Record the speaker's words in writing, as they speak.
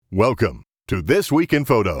Welcome to This Week in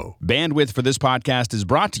Photo. Bandwidth for this podcast is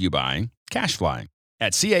brought to you by CashFly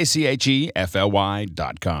at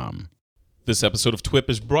CACHEFLY.com. This episode of TWIP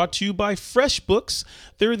is brought to you by FreshBooks.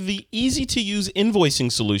 They're the easy-to-use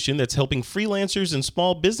invoicing solution that's helping freelancers and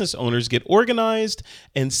small business owners get organized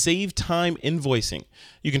and save time invoicing.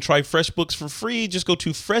 You can try FreshBooks for free. Just go to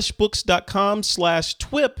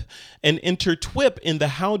freshbooks.com/TWIP and enter TWIP in the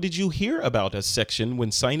How Did You Hear About Us section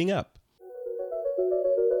when signing up.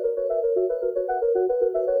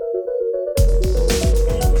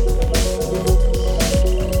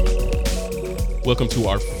 Welcome to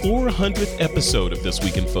our 400th episode of This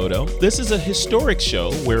Week in Photo. This is a historic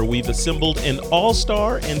show where we've assembled an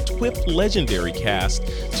all-star and TWIP legendary cast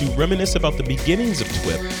to reminisce about the beginnings of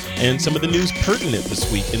TWIP and some of the news pertinent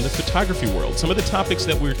this week in the photography world. Some of the topics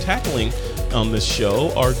that we're tackling on this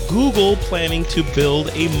show are Google planning to build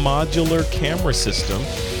a modular camera system.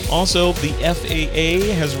 Also, the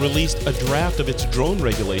FAA has released a draft of its drone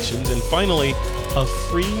regulations. And finally, a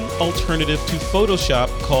free alternative to Photoshop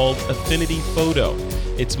called Affinity Photo.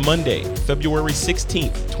 It's Monday, February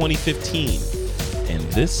 16th, 2015. And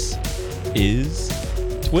this is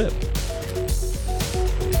TWIP.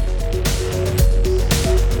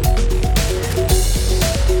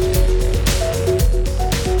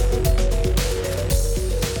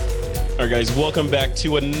 All right, guys, welcome back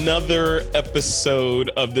to another episode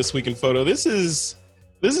of This Week in Photo. This is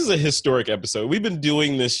a historic episode. We've been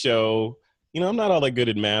doing this show. You know, I'm not all that good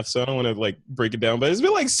at math, so I don't want to break it down, but it's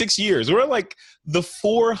been 6 years. We're at the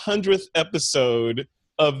 400th episode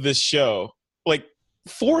of this show.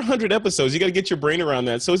 400 episodes. You got to get your brain around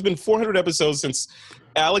that. So it's been 400 episodes since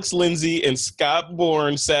Alex, Lindsay, and Scott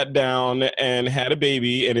Bourne sat down and had a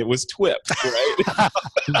baby, and it was TWIP, right?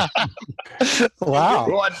 Wow.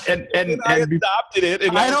 Well, and I adopted it.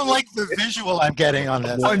 And I don't like the visual I'm getting on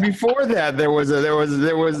this. and before that, there's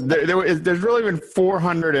really been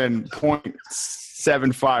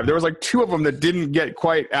 400.75. There was two of them that didn't get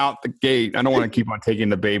quite out the gate. I don't want to keep on taking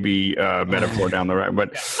the baby metaphor down the right,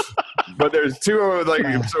 but there's two of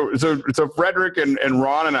so Frederick and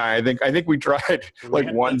Ron and I think we tried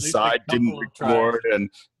one side didn't record and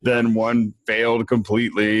then one failed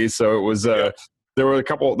completely. So it was there were a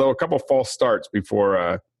couple false starts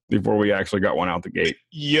before we actually got one out the gate.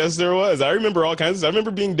 Yes, there was. I remember all kinds of stuff. I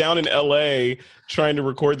remember being down in LA trying to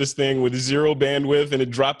record this thing with zero bandwidth and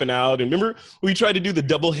it dropping out. And remember we tried to do the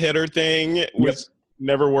double header thing, which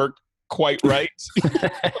never worked quite right.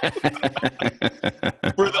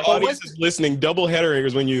 For the audience is listening, double header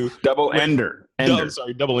is when you double ender.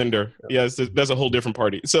 Double ender. Yes, that's a whole different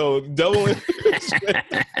party. So double ender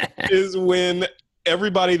is when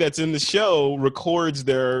everybody that's in the show records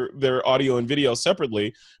their audio and video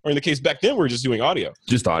separately. Or in the case back then, we were just doing audio.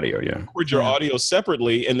 Just audio, yeah. Record your audio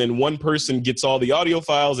separately, and then one person gets all the audio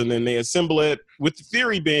files, and then they assemble it. With the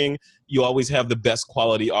theory being, you always have the best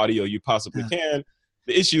quality audio you possibly can.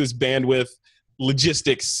 The issue is bandwidth,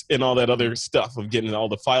 logistics, and all that other stuff of getting all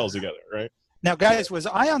the files together, right? Now, guys, was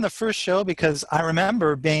I on the first show? Because I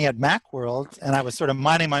remember being at Macworld, and I was sort of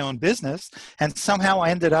minding my own business, and somehow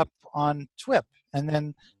I ended up on TWIP, and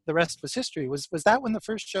then the rest was history. Was that when the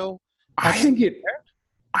first show? I think it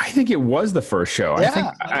was the first show.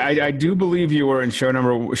 Yeah. I do believe you were in show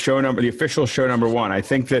number, the official show number one. I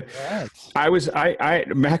think that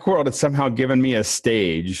Macworld had somehow given me a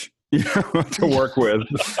stage, to work with.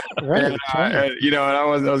 Right. And I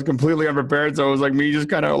was completely unprepared. So it was me just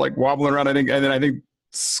kind of wobbling around. And then I think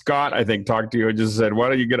Scott, talked to you and just said, why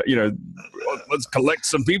don't you get, let's collect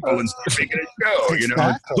some people and start making a show,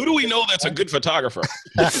 Exactly. Who do we know that's a good photographer?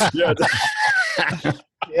 Yeah.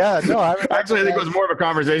 Yeah, no, Actually, I think it was more of a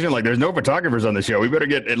conversation there's no photographers on the show. We better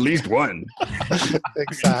get at least one.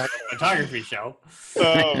 Exactly. Photography show.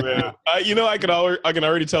 Oh man, I can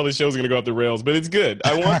already tell the show's gonna go off the rails, but it's good.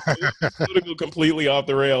 I want it to go completely off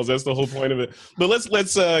the rails. That's the whole point of it. But let's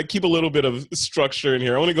keep a little bit of structure in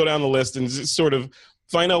here. I want to go down the list and just sort of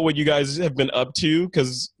find out what you guys have been up to,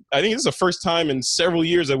 because I think this is the first time in several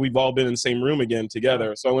years that we've all been in the same room again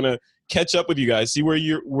together. So I want to catch up with you guys, see where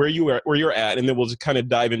you're at, and then we'll just kind of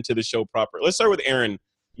dive into the show proper. Let's start with Aaron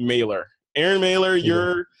Mahler. Aaron Mahler,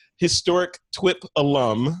 you're historic TWIP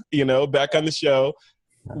alum, back on the show.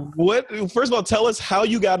 First of all, tell us how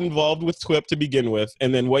you got involved with TWIP to begin with,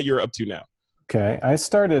 and then what you're up to now. Okay. I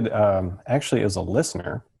started actually as a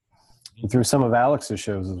listener through some of Alex's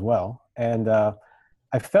shows as well. And I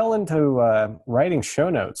fell into writing show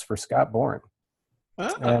notes for Scott Bourne.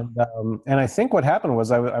 And I think what happened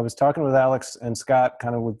was I was talking with Alex and Scott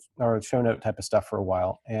kind of with our show note type of stuff for a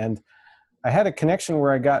while. And I had a connection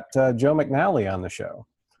where I got Joe McNally on the show.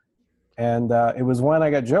 And it was when I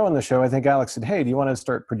got Joe on the show, I think Alex said, hey, do you want to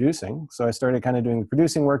start producing? So I started kind of doing the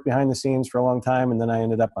producing work behind the scenes for a long time. And then I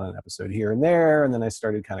ended up on an episode here and there. And then I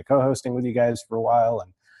started kind of co-hosting with you guys for a while.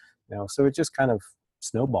 And, so it just kind of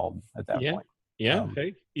snowballed at that point. Yeah.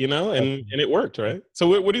 Hey, and it worked, right?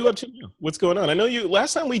 So what are you up to now? What's going on? I know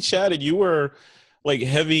last time we chatted, you were like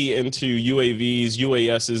heavy into UAVs,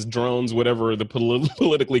 UASs, drones, whatever the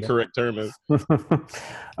politically correct term is.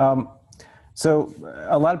 So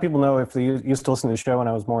a lot of people know, if they used to listen to the show and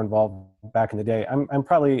I was more involved back in the day,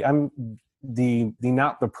 I'm the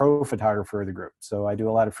not the pro photographer of the group. So I do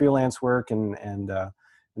a lot of freelance work and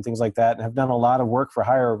things like that, and have done a lot of work for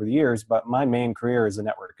hire over the years, but my main career is a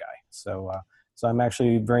network guy. So I'm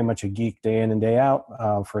actually very much a geek day in and day out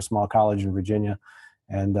for a small college in Virginia.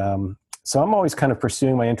 And so I'm always kind of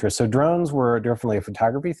pursuing my interests. So drones were definitely a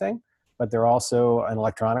photography thing, but they're also an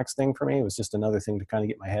electronics thing for me. It was just another thing to kind of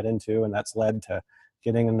get my head into, and that's led to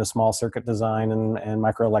getting into small circuit design and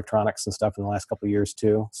microelectronics and stuff in the last couple of years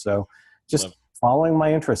too. So just following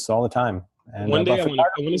my interests all the time. And one day I want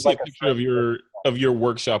to see a picture of your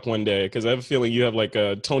workshop one day, because I have a feeling you have like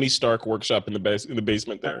a Tony Stark workshop in the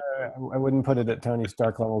basement there. I wouldn't put it at Tony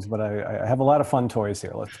Stark levels, but I have a lot of fun toys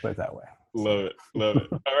here. Let's put it that way. Love it. All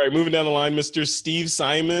right, moving down the line, Mr. Steve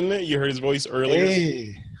Simon. You heard his voice earlier.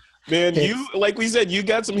 Hey. Man, you, like we said, you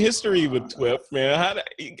got some history with TWIP, man.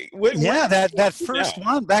 That first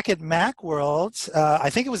one back at Macworld,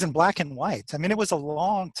 I think it was in black and white. I mean, it was a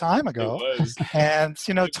long time ago. It was. And,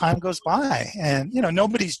 time goes by and,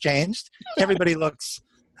 nobody's changed. Everybody looks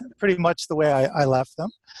pretty much the way I left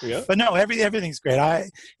them. Yeah. But no, everything's great.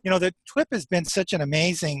 The TWIP has been such an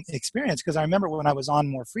amazing experience, because I remember when I was on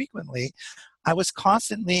more frequently, I was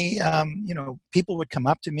constantly, people would come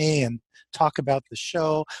up to me and talk about the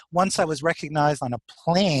show. Once I was recognized on a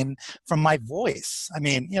plane from my voice. I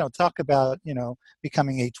mean, talk about,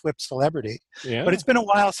 becoming a TWIP celebrity. Yeah. But it's been a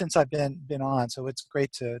while since I've been on, so it's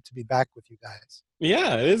great to be back with you guys.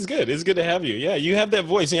 Yeah, it is good. It's good to have you. Yeah, you have that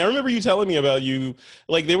voice. And I remember you telling me about you,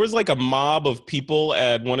 like there was like a mob of people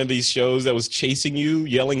at one of these shows that was chasing you,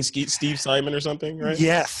 yelling Steve Simon or something, right?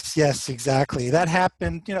 Yes, exactly. That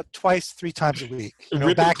happened, twice, 3 times a week.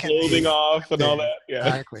 Ripping clothing off and all that. Yeah.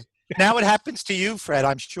 Exactly. Now it happens to you, Fred,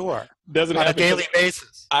 I'm sure. Doesn't on happen a daily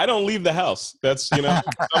basis. I don't leave the house. That's, I'm a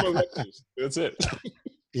recluse. That's it.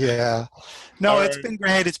 Yeah. No, All it's right. been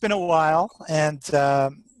great. It's been a while. And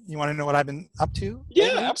you want to know what I've been up to?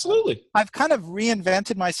 Yeah, absolutely. I've kind of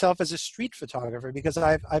reinvented myself as a street photographer, because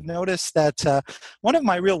I've noticed that one of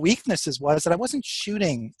my real weaknesses was that I wasn't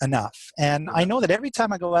shooting enough. And I know that every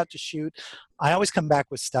time I go out to shoot, I always come back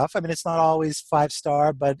with stuff. I mean, it's not always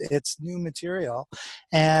 5-star, but it's new material.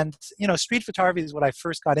 And, street photography is what I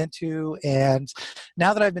first got into. And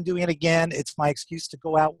now that I've been doing it again, it's my excuse to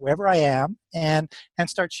go out wherever I am and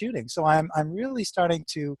start shooting. So I'm really starting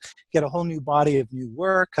to get a whole new body of new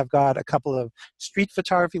work. I've got a couple of street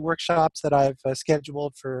photography workshops that I've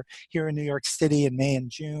scheduled for here in New York City in May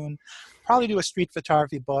and June. Probably do a street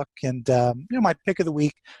photography book, and my pick of the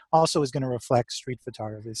week also is going to reflect street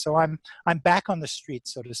photography. So I'm back on the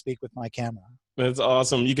streets, so to speak, with my camera. That's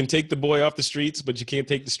awesome. You can take the boy off the streets, but you can't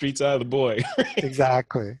take the streets out of the boy.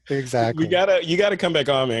 Exactly. You gotta come back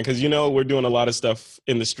on, man, because we're doing a lot of stuff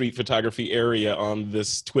in the street photography area on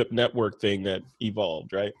this TWIP network thing that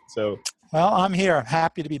evolved, right? So. Well, I'm here. I'm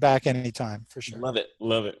happy to be back anytime, for sure. Love it.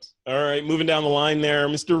 All right, moving down the line there,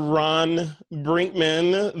 Mr. Ron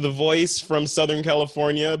Brinkmann, the voice from Southern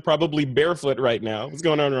California, probably barefoot right now. What's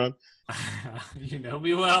going on, Ron? You know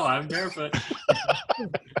me well. I'm barefoot.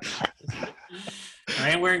 I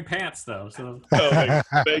am wearing pants, though. So. Oh,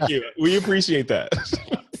 thank you. We appreciate that.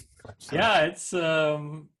 Yeah, it's as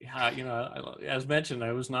mentioned,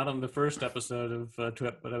 I was not on the first episode of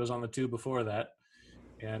TWIP, but I was on the 2 before that.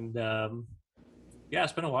 And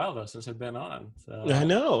it's been a while though since I've been on. So. I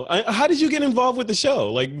know. How did you get involved with the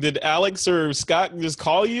show? Like, did Alex or Scott just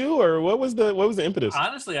call you, or what was the impetus?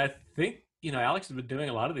 Honestly, I think Alex has been doing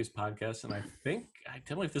a lot of these podcasts, and I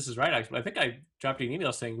tell me if this is right, Alex, but I think I dropped you an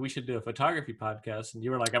email saying we should do a photography podcast, and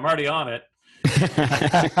you were like, "I'm already on it."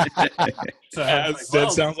 So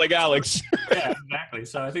that sounds like Alex. Yeah, exactly.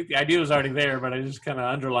 So I think the idea was already there, but I just kind of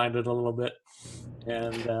underlined it a little bit,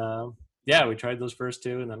 and. We tried those first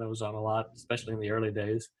 2, and then I was on a lot, especially in the early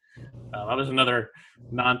days. I was another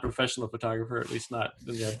non-professional photographer, at least not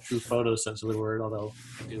in the true photo sense of the word, although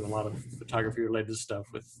I do a lot of photography-related stuff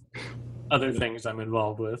with other things I'm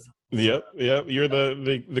involved with. Yep. You're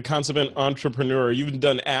the consummate entrepreneur. You've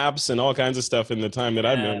done apps and all kinds of stuff in the time that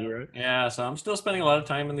I've known you, right? Yeah, so I'm still spending a lot of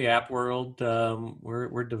time in the app world.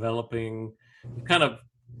 We're developing kind of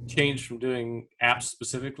changed from doing apps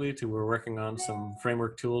specifically to we're working on some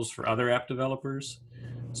framework tools for other app developers.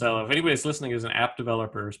 So if anybody's listening as an app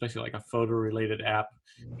developer, especially like a photo related app,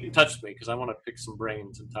 get in touch with me because I want to pick some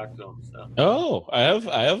brains and talk to them. So. Oh, I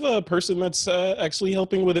have a person that's actually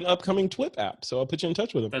helping with an upcoming TWIP app, so I'll put you in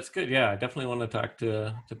touch with him. That's good. Yeah, I definitely want to talk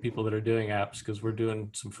to people that are doing apps because we're doing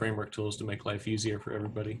some framework tools to make life easier for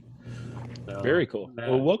everybody. So, very cool.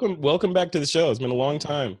 Well, welcome back to the show. It's been a long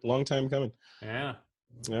time coming. Yeah.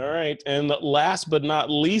 All right, and last but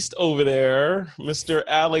not least over there, Mr.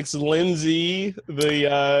 Alex Lindsay,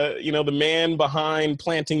 the man behind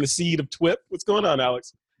planting the seed of TWIP. What's going on,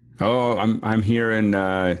 Alex? Oh, I'm here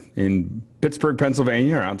in Pittsburgh,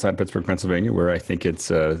 Pennsylvania, or outside Pittsburgh, Pennsylvania, where I think it's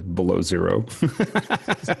below zero.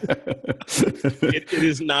 It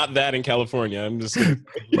is not that in California. I'm just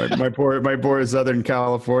my poor Southern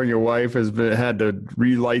California wife has had to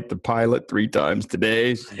relight the pilot 3 times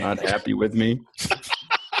today. She's not happy with me.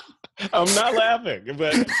 I'm not laughing,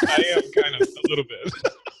 but I am kind of a little bit.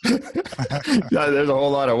 Yeah, there's a whole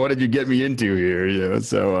lot of what did you get me into here,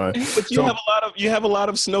 So, but you have a lot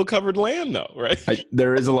of snow-covered land, though, right?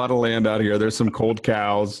 There is a lot of land out here. There's some cold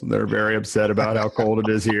cows. They're very upset about how cold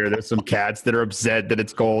it is here. There's some cats that are upset that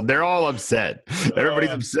it's cold. They're all upset. Everybody's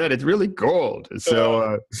upset. It's really cold.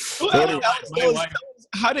 So,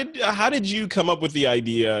 how did you come up with the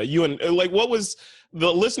idea? You and what was the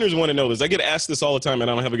listeners want to know this? I get asked this all the time, and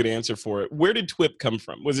I don't have a good answer for it. Where did TWIP come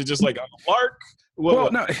from? Was it just like on a lark?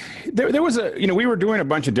 No, there was we were doing a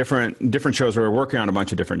bunch of different shows. We were working on a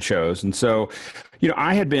bunch of different shows. And so,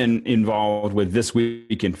 I had been involved with This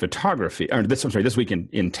Week in Photography, or This Week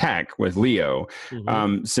in Tech with Leo,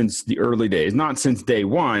 since the early days, not since day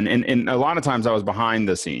one. And a lot of times I was behind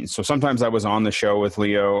the scenes. So sometimes I was on the show with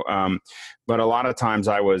Leo, but a lot of times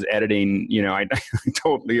I was editing. I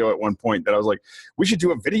told Leo at one point that I was like, we should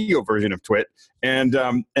do a video version of TWIT, and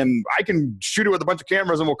I can shoot it with a bunch of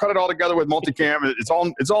cameras, and we'll cut it all together with multicam. It's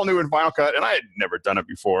all new in Final Cut, and I had never done it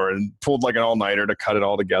before, and pulled like an all-nighter to cut it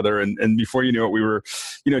all together. And before you knew it, we were,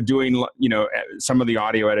 doing some of the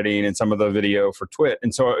audio editing and some of the video for TWIT.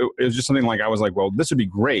 And so it was just something like I was like, well, this would be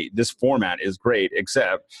great. This format is great,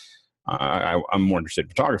 except I'm more interested in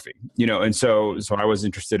photography, and so I was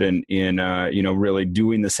interested in really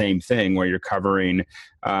doing the same thing where you're covering,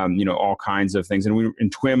 all kinds of things. And we in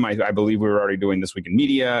TWIM, I believe we were already doing This Week in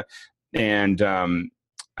Media, and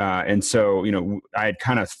so I had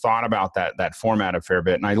kind of thought about that format a fair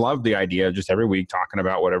bit, and I loved the idea of just every week talking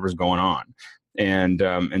about whatever's going on. And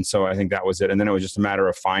so I think that was it. And then it was just a matter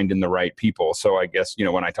of finding the right people. So I guess,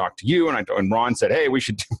 when I talked to you and Ron said, hey, we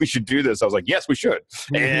should do this. I was like, yes, we should.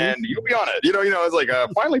 Mm-hmm. And you'll be on it. I was like,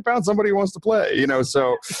 finally found somebody who wants to play,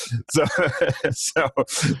 so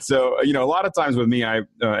a lot of times with me,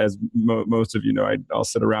 as most of I'll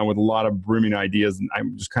sit around with a lot of brimming ideas, and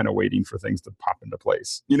I'm just kind of waiting for things to pop into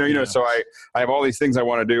place, so I have all these things I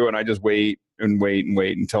want to do, and I just wait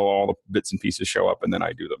until all the bits and pieces show up, and then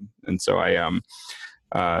I do them. And so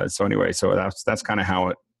so that's kind of how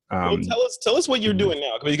it. Well, tell us what you're doing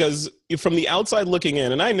now, because from the outside looking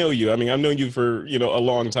in, and I know you. I mean, I've known you for a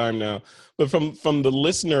long time now. But from the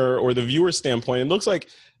listener or the viewer standpoint, it looks like,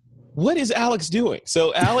 what is Alex doing?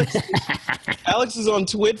 So Alex is on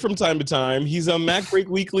TWIT from time to time. He's on Mac Break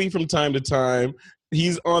Weekly from time to time.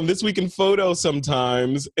 He's on This Week in Photo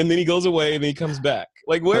sometimes, and then he goes away and then he comes back.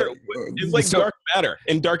 Like it's like dark matter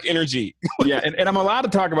and dark energy. Yeah, and I'm allowed to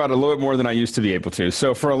talk about it a little bit more than I used to be able to.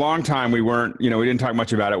 So for a long time, we weren't, we didn't talk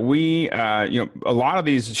much about it. We, a lot of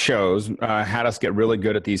these shows had us get really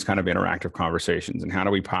good at these kind of interactive conversations, and how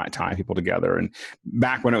do we tie people together. And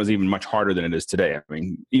back when it was even much harder than it is today. I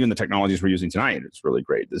mean, even the technologies we're using tonight, it's really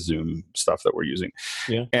great. The Zoom stuff that we're using.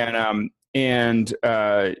 Yeah.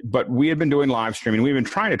 But we had been doing live streaming. We've been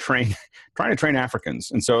trying to train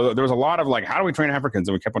Africans. And so there was a lot of like, how do we train Africans?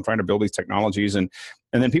 And we kept on trying to build these technologies. And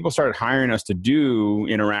then people started hiring us to do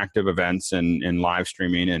interactive events and live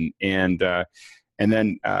streaming. And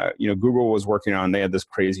then Google was working on, they had this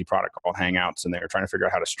crazy product called Hangouts, and they were trying to figure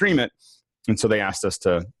out how to stream it. And so they asked us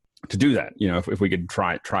to do that, if we could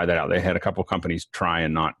try that out. They had a couple of companies try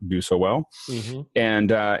and not do so well. Mm-hmm.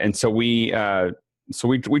 And so we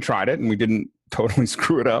tried it, and we didn't totally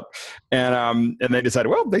screw it up. And they decided,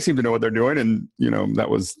 well, they seem to know what they're doing. And, that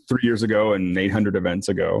was 3 years ago and 800 events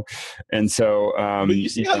ago. And so, but you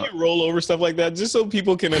see how you roll over stuff like that, just so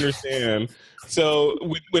people can understand. So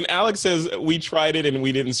when Alex says we tried it and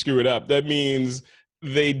we didn't screw it up, that means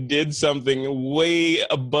they did something way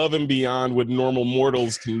above and beyond what normal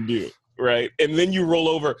mortals can do. Right. And then you roll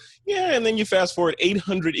over. Yeah. And then you fast forward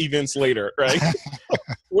 800 events later. Right.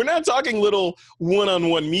 we're not talking little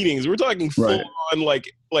one-on-one meetings. We're talking full-on like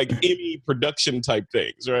Emmy production type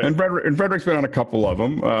things, right? And Frederick's been on a couple of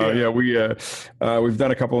them. We've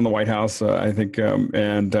done a couple in the White House, I think,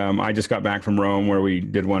 and I just got back from Rome where we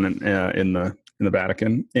did one in the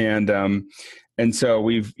Vatican, and so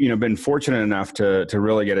we've been fortunate enough to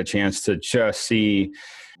really get a chance to just see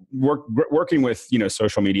working with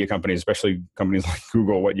social media companies, especially companies like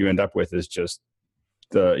Google. What you end up with is just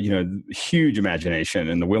the huge imagination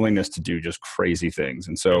and the willingness to do just crazy things,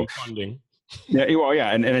 and so funding.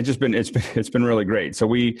 And it's been really great. So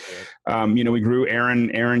we grew.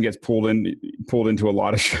 Aaron gets pulled into a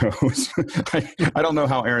lot of shows. I don't know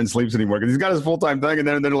how Aaron sleeps anymore because he's got his full-time thing, and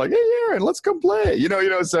then they're like, "Hey, Aaron, let's come play."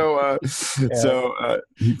 So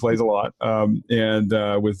he plays a lot, and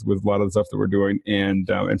with a lot of the stuff that we're doing,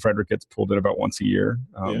 and Frederick gets pulled in about once a year,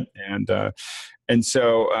 and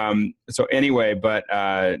so anyway, but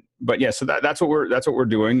yeah, so that's what we're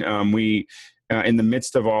doing. We. In the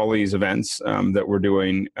midst of all these events that we're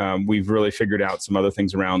doing, we've really figured out some other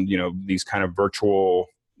things around, these kind of virtual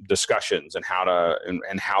discussions and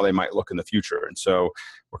how they might look in the future. And so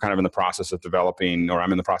we're kind of in the process of developing, or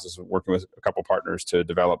I'm in the process of working with a couple partners to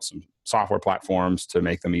develop some software platforms to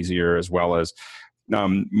make them easier, as well as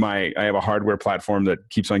I have a hardware platform that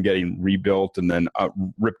keeps on getting rebuilt and then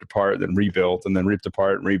ripped apart, then rebuilt, and then ripped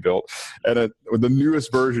apart and rebuilt. And the newest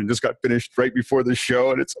version just got finished right before the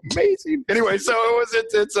show, and it's amazing. Anyway, so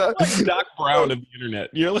it's like Doc Brown of the internet.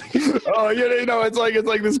 You're like, it's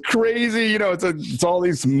like this crazy, it's all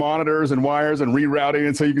these monitors and wires and rerouting,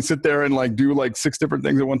 and so you can sit there and like do like 6 different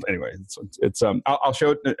things at once. Anyway, it's I'll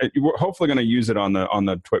show it. We're hopefully going to use it on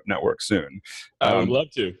the TWIP network soon. I would love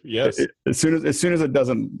to. Yes, as soon as it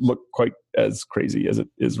doesn't look quite as crazy as it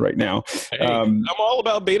is right now. Hey, I'm all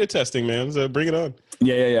about beta testing, man. So bring it on.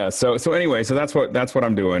 Yeah. So anyway, so that's what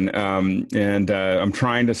I'm doing. And I'm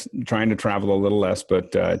trying to travel a little less,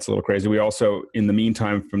 but it's a little crazy. We also, in the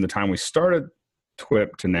meantime, from the time we started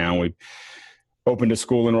TWIP to now, we opened a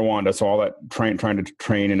school in Rwanda. So all that trying to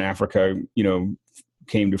train in Africa,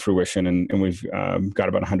 came to fruition, and we've got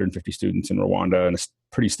about 150 students in Rwanda, and a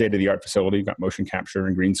pretty state-of-the-art facility. We've got motion capture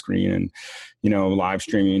and green screen and live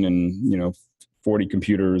streaming and 40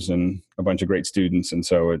 computers and a bunch of great students. And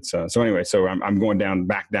so it's so I'm going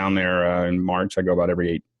back down there in March. I go about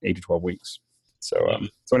every 8 to 12 weeks. So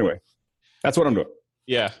anyway, that's what I'm doing.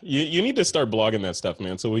 Yeah, you need to start blogging that stuff,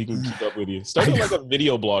 man, so we can keep up with you. Start like a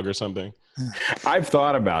video blog or something. I've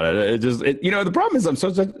thought about it. The problem is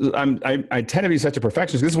I tend to be such a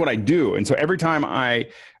perfectionist. This is what I do, and so every time I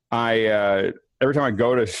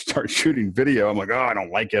go to start shooting video, I'm like, oh, I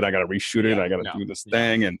don't like it. I got to reshoot it. I got to do this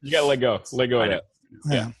thing, and you got to let go of that.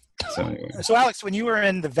 Yeah. So anyway. So Alex, when you were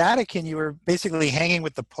in the Vatican, you were basically hanging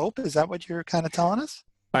with the Pope. Is that what you're kind of telling us?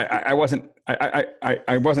 I wasn't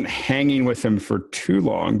hanging with him for too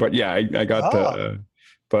long, but yeah, I got to,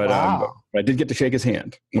 but I did get to shake his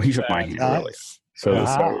hand. Well, he shook my hand really.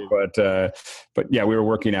 But yeah, we were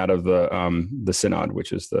working out of the Synod,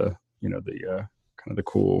 which is the kind of the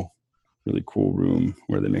cool, really cool room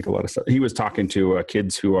where they make a lot of stuff. He was talking to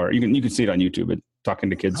kids who are, you can see it on YouTube, but talking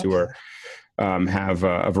to kids who are, have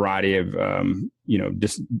a variety of,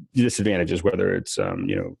 disadvantages, whether it's,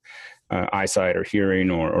 eyesight or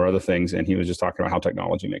hearing or other things. And he was just talking about how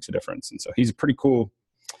technology makes a difference. And so he's a pretty cool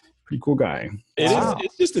guy.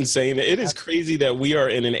 It's just insane. It is crazy that we are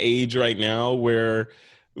in an age right now where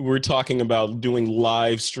we're talking about doing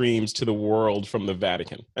live streams to the world from the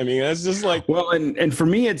Vatican. I mean, that's just like, well, and for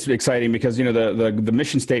me, it's exciting because, the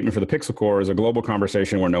mission statement for the Pixel Corps is a global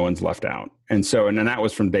conversation where no one's left out. And so, and then that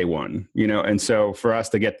was from day one, and so for us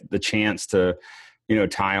to get the chance to,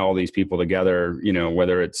 tie all these people together,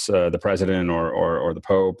 whether it's the president or the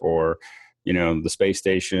Pope or, the space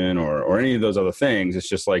station or any of those other things, it's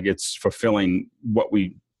just like, it's fulfilling what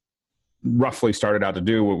we roughly started out to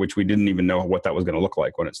do, which we didn't even know what that was going to look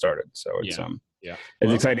like when it started. So it's,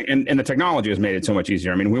 it's exciting. And the technology has made it so much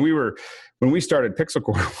easier. I mean, when we started Pixel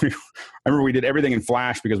Corps, I remember we did everything in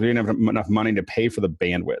Flash because we didn't have enough money to pay for the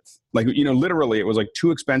bandwidth. Like, literally it was like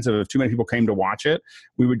too expensive. If too many people came to watch it,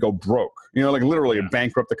 we would go broke, literally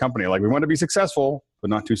bankrupt the company. Like we want to be successful, but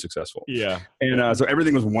not too successful. Yeah. And so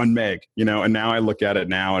everything was 1 meg, and now I look at it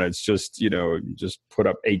now and it's just, just put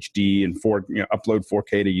up HD and upload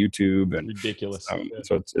 4K to YouTube and ridiculous.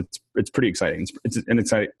 So it's pretty exciting. It's an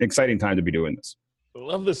exciting time to be doing this. I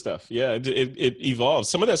love this stuff. Yeah, it evolves.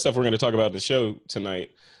 Some of that stuff we're going to talk about in the show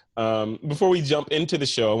tonight. Before we jump into the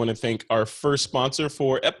show, I want to thank our first sponsor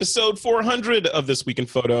for episode 400 of This Week in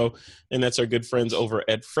Photo, and that's our good friends over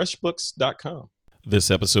at FreshBooks.com.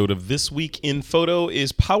 This episode of This Week in Photo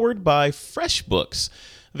is powered by FreshBooks.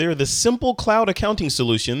 They're the simple cloud accounting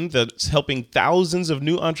solution that's helping thousands of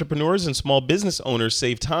new entrepreneurs and small business owners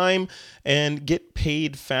save time and get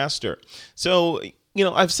paid faster. So,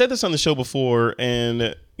 I've said this on the show before,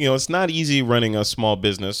 and it's not easy running a small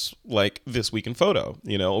business like This Week in Photo.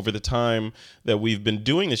 Over the time that we've been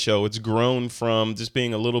doing the show, it's grown from just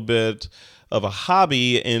being a little bit of a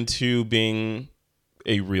hobby into being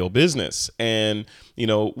a real business. And,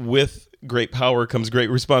 with great power comes great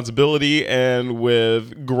responsibility, and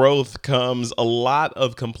with growth comes a lot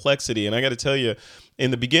of complexity. And I got to tell you, in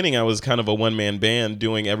the beginning, I was kind of a one-man band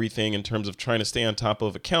doing everything in terms of trying to stay on top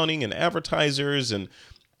of accounting and advertisers and,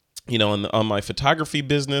 on my photography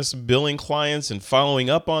business, billing clients and following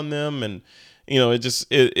up on them. And,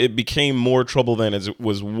 it became more trouble than it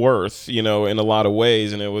was worth, in a lot of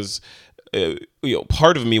ways. And it was,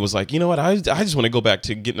 part of me was like, I just want to go back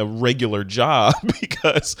to getting a regular job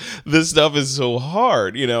because this stuff is so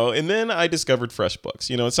hard, and then I discovered FreshBooks.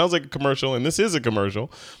 It sounds like a commercial, and this is a commercial,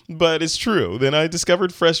 but it's true. Then I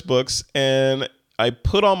discovered FreshBooks, and I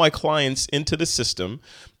put all my clients into their system,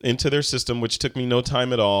 which took me no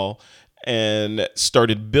time at all, and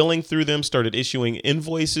started billing through them, started issuing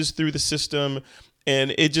invoices through the system.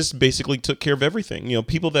 And it just basically took care of everything.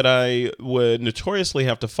 People that I would notoriously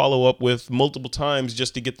have to follow up with multiple times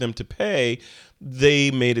just to get them to pay,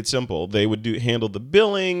 they made it simple. They would handle the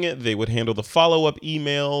billing. They would handle the follow-up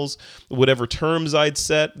emails, whatever terms I'd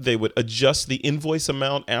set. They would adjust the invoice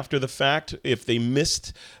amount after the fact if they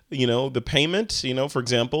missed, the payment. For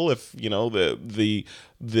example, if the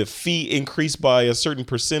fee increased by a certain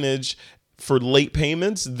percentage for late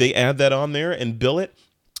payments, they add that on there and bill it.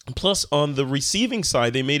 Plus, on the receiving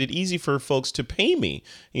side, they made it easy for folks to pay me.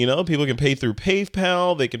 People can pay through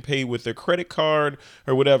PayPal, they can pay with their credit card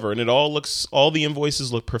or whatever. And all the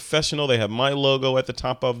invoices look professional. They have my logo at the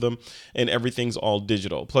top of them, and everything's all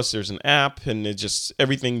digital. Plus, there's an app, and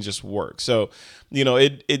everything just works. So,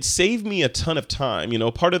 it saved me a ton of time.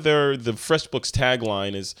 Part of the FreshBooks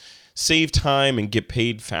tagline is save time and get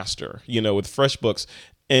paid faster, with FreshBooks.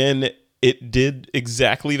 And it did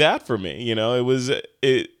exactly that for me.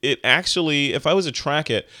 It actually, if I was to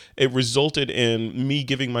track it, it resulted in me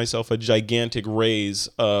giving myself a gigantic raise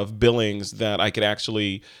of billings that I could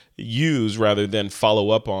actually use rather than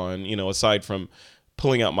follow up on, aside from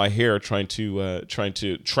pulling out my hair trying to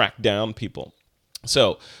track down people.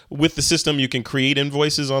 So with the system, you can create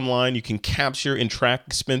invoices online. You can capture and track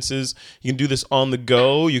expenses. You can do this on the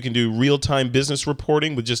go. You can do real-time business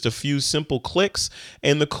reporting with just a few simple clicks.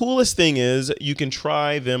 And the coolest thing is you can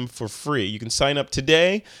try them for free. You can sign up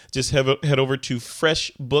today. Just head over to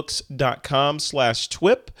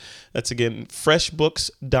freshbooks.com/TWIP. That's again,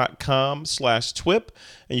 freshbooks.com/TWIP.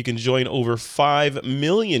 And you can join over 5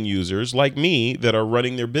 million users like me that are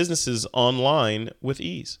running their businesses online with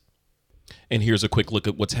ease. And here's a quick look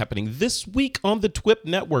at what's happening this week on the TWIP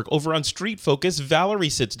network. Over on Street Focus, Valerie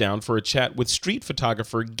sits down for a chat with street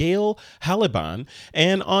photographer Gail Haliban.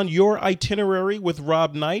 And on Your Itinerary with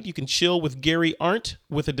Rob Knight, you can chill with Gary Arndt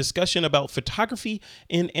with a discussion about photography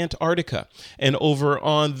in Antarctica. And over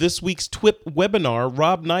on this week's TWIP webinar,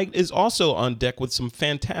 Rob Knight is also on deck with some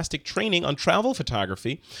fantastic training on travel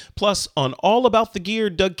photography. Plus, on All About the Gear,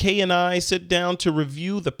 Doug Kay and I sit down to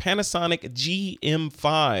review the Panasonic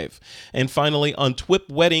GM5. And finally, on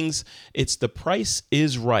TWIP Weddings, it's The Price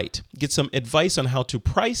is Right. Get some advice on how to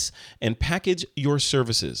price and package your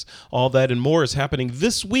services. All that and more is happening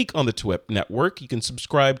this week on the TWIP network. You can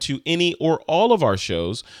subscribe to any or all of our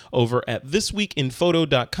shows over at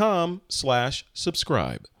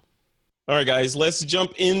thisweekinphoto.com/subscribe. All right, guys, let's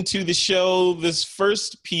jump into the show. This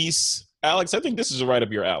first piece, Alex, I think this is right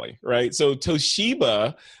up your alley, right? So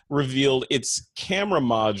Toshiba revealed its camera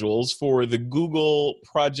modules for the Google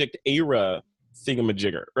Project Era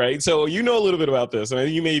thingamajigger, right? So you know a little bit about this. I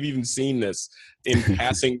mean, you may have even seen this in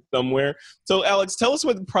passing somewhere. So Alex, tell us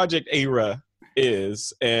what Project Era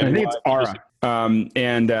is. And I think it's Ara. And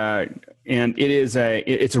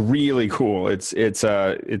it's really cool. It's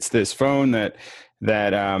this phone that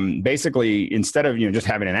basically, instead of just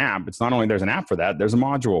having an app, it's not only there's an app for that, there's a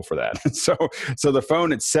module for that. So the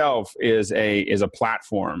phone itself is a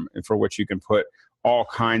platform for which you can put all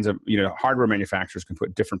kinds of hardware manufacturers can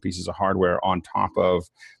put different pieces of hardware on top of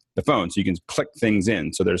the phone, so you can click things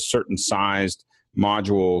in. So there's certain sized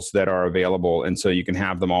modules that are available, and so you can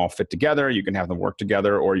have them all fit together. You can have them work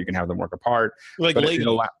together, or you can have them work apart. Like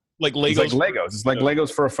Lego. Like Legos. It's like Legos. It's like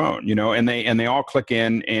Legos for a phone, and they all click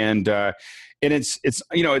in, and it's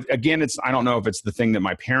again, I don't know if it's the thing that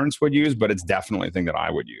my parents would use, but it's definitely a thing that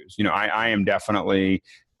I would use. I am definitely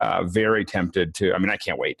very tempted to. I mean, I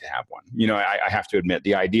can't wait to have one. I have to admit,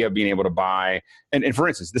 the idea of being able to buy, and for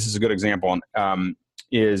instance, this is a good example.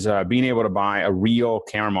 being able to buy a real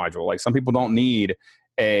camera module. Like some people don't need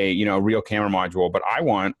a real camera module, but I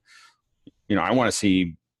want to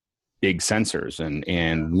see big sensors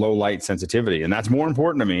and low light sensitivity, and that's more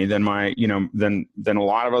important to me than my than a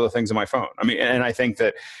lot of other things in my phone. I mean, and I think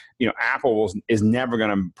that Apple is never going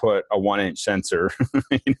to put a 1-inch sensor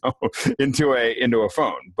into a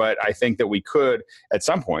phone, but I think that we could at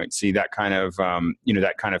some point see that kind of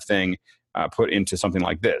that kind of thing put into something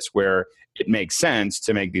like this, where it makes sense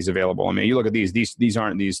to make these available. I mean, you look at these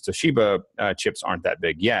Toshiba chips aren't that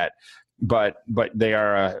big yet, but they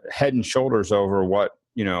are head and shoulders over what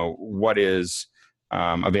is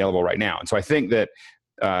available right now. And so I think that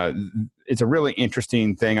it's a really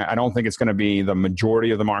interesting thing. I don't think it's going to be the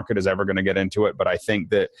majority of the market is ever going to get into it, but I think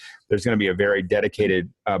that there's going to be a very dedicated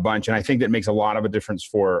bunch. And I think that makes a lot of a difference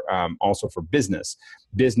for also for business,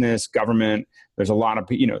 government. There's a lot of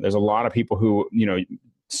people who,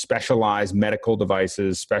 specialized medical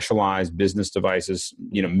devices, specialized business devices,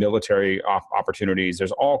 military opportunities.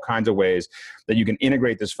 There's all kinds of ways that you can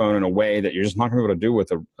integrate this phone in a way that you're just not going to be able to do with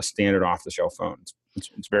a standard off-the-shelf phone.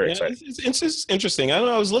 It's very exciting. It's just interesting. I don't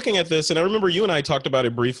know. I was looking at this, and I remember you and I talked about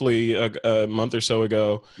it briefly a month or so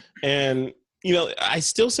ago, and I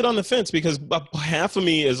still sit on the fence because half of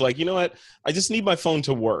me is like, you know what? I just need my phone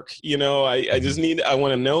to work. I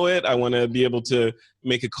want to know it. I want to be able to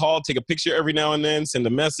make a call, take a picture every now and then, send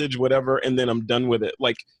a message, whatever, and then I'm done with it.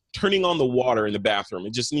 Like turning on the water in the bathroom.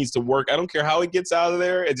 It just needs to work. I don't care how it gets out of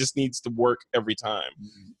there. It just needs to work every time.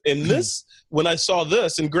 And this, when I saw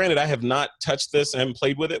this, and granted, I have not touched this, I haven't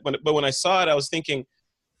played with it, but when I saw it, I was thinking,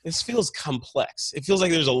 this feels complex. It feels like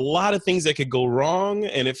there's a lot of things that could go wrong,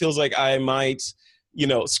 and it feels like I might,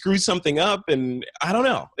 screw something up, and I don't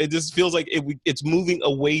know. It just feels like it's moving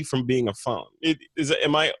away from being a phone.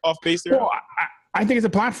 Am I off base there? Well, I think it's a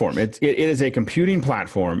platform. It is a computing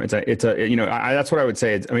platform. That's what I would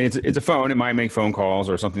say. It's a phone. It might make phone calls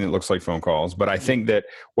or something that looks like phone calls, but I think that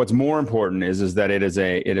what's more important is that it is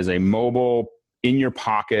a mobile, in your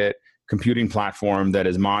pocket computing platform that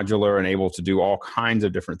is modular and able to do all kinds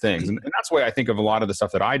of different things. And that's the way I think of a lot of the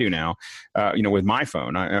stuff that I do now, with my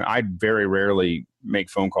phone. I very rarely make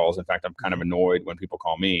phone calls. In fact, I'm kind of annoyed when people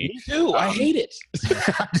call me. Me too. I hate it.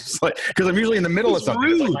 Because I'm usually in the middle of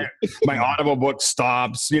something. It's like my Audible book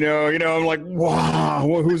stops, I'm like,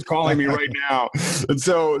 wow, who's calling me right now? And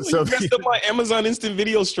so messed up my Amazon Instant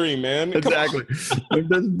Video stream, man. Exactly.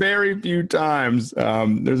 There's very few times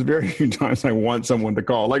I want someone to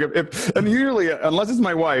call. Like and usually, unless it's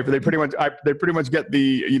my wife, they pretty much get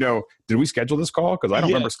the, did we schedule this call? Because I don't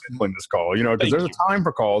remember scheduling this call, because there's a time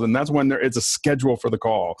for calls, and that's when it's a schedule for the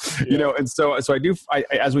call, and so I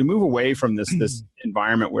as we move away from this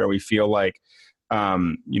environment where we feel like,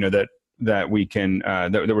 that we can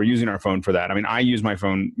that we're using our phone for that. I mean, I use my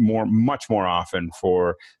phone much more often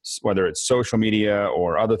for whether it's social media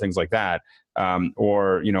or other things like that,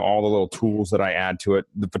 or all the little tools that I add to it,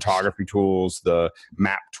 the photography tools, the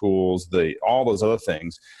map tools, all those other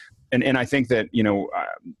things. And I think that,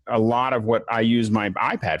 a lot of what I use my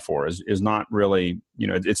iPad for is not really,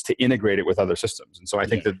 it's to integrate it with other systems. And so I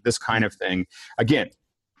think that this kind of thing, again,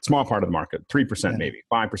 small part of the market, 3% maybe,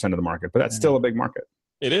 5% of the market, but that's still a big market.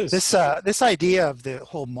 It is. This idea of the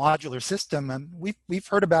whole modular system, and we've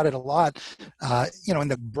heard about it a lot, in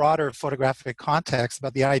the broader photographic context,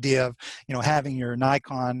 about the idea of having your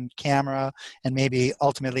Nikon camera and maybe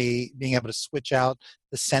ultimately being able to switch out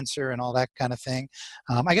the sensor and all that kind of thing.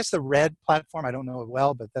 I guess the Red platform, I don't know it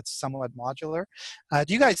well, but that's somewhat modular.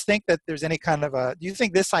 Do you guys think that there's any kind of do you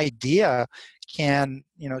think this idea can,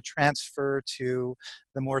 transfer to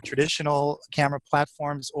the more traditional camera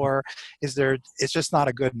platforms, or it's just not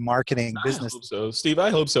a good marketing business? I hope so, Steve. I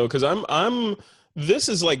hope so, because this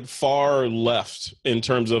is like far left in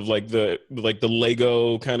terms of like the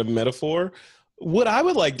Lego kind of metaphor. What I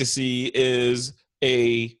would like to see is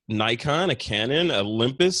a Nikon, a Canon, a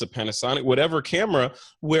Olympus, a Panasonic, whatever camera,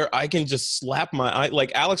 where I can just slap my eye,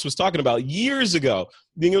 like Alex was talking about years ago,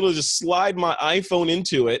 being able to just slide my iPhone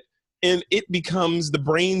into it, and it becomes the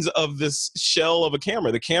brains of this shell of a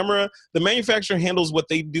camera. The manufacturer handles what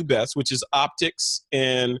they do best, which is optics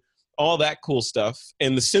and all that cool stuff,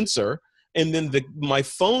 and the sensor. And then my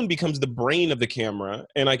phone becomes the brain of the camera,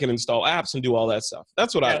 and I can install apps and do all that stuff.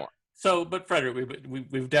 That's what I want. So, but Frederick,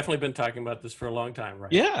 we've definitely been talking about this for a long time,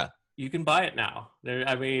 right? Yeah. You can buy it now.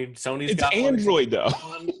 Sony's it's got Android though.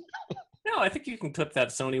 No, I think you can clip that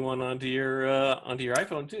Sony one onto your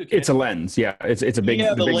iPhone too. It's a lens, yeah. It's a big,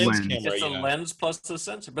 the big lens lens. camera, it's a lens plus the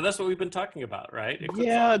sensor, but that's what we've been talking about, right?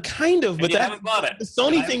 Yeah, kind of. But you haven't bought it. The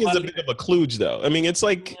Sony thing is a bit of a kludge, though. I mean, it's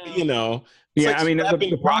like It's Yeah, like I mean, slapping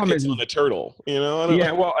the problem rockets is, on a turtle. You know? I don't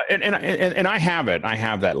yeah, well, and I have it. I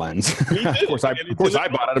have that lens. Me too. Of course, I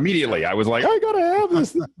bought it immediately. I was like, I gotta have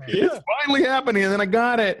this. Yeah. It's finally happening, and then I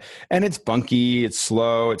got it. And it's bunky, it's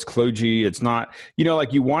slow, it's kludgy. It's not,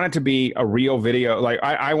 like you want it to be a real video. Like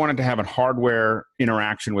I wanted to have a hardware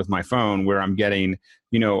interaction with my phone where I'm getting,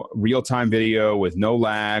 real time video with no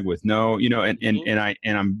lag, with no, and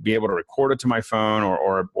I'm be able to record it to my phone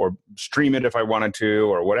or stream it if I wanted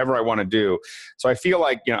to, or whatever I want to do. So I feel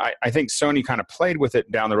like, I think Sony kind of played with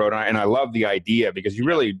it down the road, and I love the idea, because you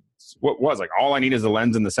really, what was like, all I need is the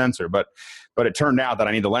lens and the sensor, but it turned out that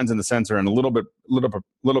I need the lens and the sensor and a little bit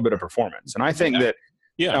of performance. And I think that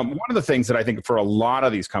one of the things that I think for a lot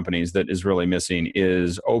of these companies that is really missing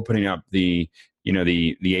is opening up the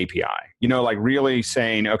API, like really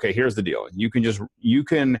saying, okay, here's the deal.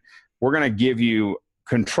 We're going to give you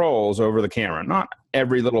controls over the camera, not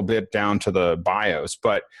every little bit down to the BIOS,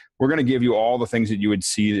 but we're going to give you all the things that you would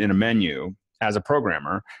see in a menu as a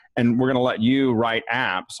programmer. And we're going to let you write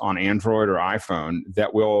apps on Android or iPhone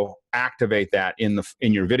that will activate that in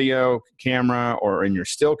your video camera or in your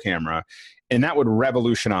still camera. And that would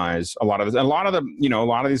revolutionize a lot of this. And a lot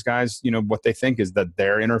of these guys, what they think is that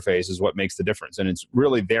their interface is what makes the difference. And it's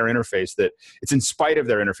really their interface it's in spite of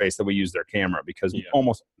their interface that we use their camera, because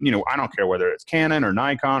almost, I don't care whether it's Canon or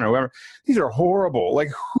Nikon or whoever, these are horrible. Like,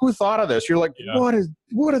 who thought of this? You're like,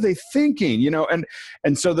 what are they thinking?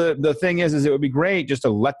 And so the thing is it would be great just to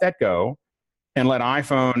let that go and let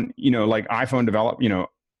iPhone, iPhone develop,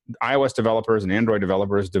 iOS developers and Android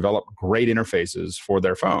developers develop great interfaces for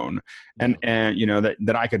their phone, and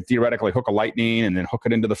that I could theoretically hook a Lightning and then hook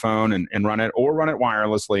it into the phone and run it, or run it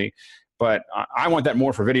wirelessly. But I want that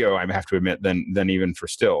more for video, I have to admit, than even for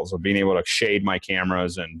stills, of being able to shade my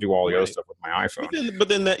cameras and do all the other stuff with my iPhone.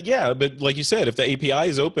 But like you said, if the API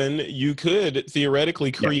is open, you could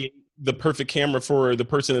theoretically create the perfect camera for the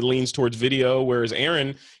person that leans towards video, whereas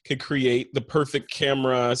Aaron could create the perfect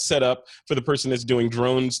camera setup for the person that's doing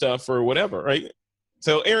drone stuff or whatever, right?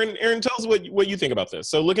 So Aaron, tell us what you think about this.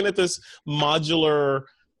 So looking at this modular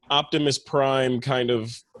Optimus Prime kind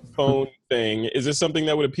of phone thing, is this something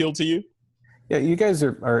that would appeal to you? Yeah, you guys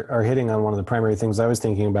are hitting on one of the primary things I was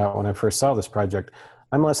thinking about when I first saw this project.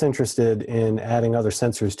 I'm less interested in adding other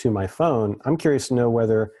sensors to my phone. I'm curious to know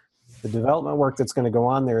whether the development work that's going to go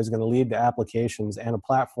on there is going to lead to applications and a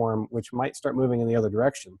platform which might start moving in the other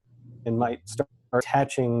direction, and might start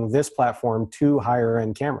attaching this platform to higher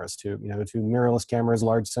end cameras, to mirrorless cameras,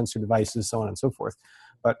 large sensor devices, so on and so forth.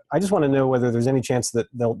 But I just want to know whether there's any chance that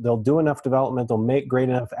they'll do enough development, they'll make great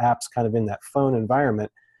enough apps kind of in that phone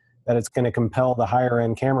environment, that it's going to compel the higher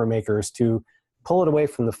end camera makers to pull it away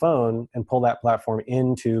from the phone and pull that platform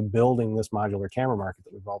into building this modular camera market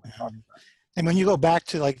that we've all been talking about. And when you go back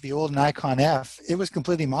to like the old Nikon F, it was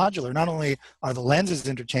completely modular. Not only are the lenses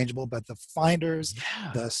interchangeable, but the finders,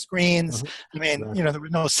 the screens. I mean, there were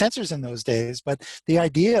no sensors in those days, but the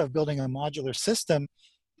idea of building a modular system,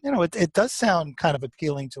 it does sound kind of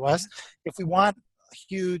appealing to us. If we want a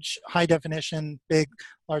huge, high definition, big,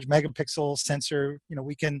 large megapixel sensor,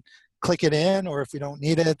 we can click it in, or if we don't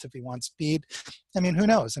need it, if we want speed, I mean, who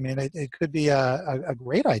knows? I mean, it could be a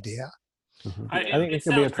great idea. I think it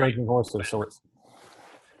could be a Trojan horse of sorts.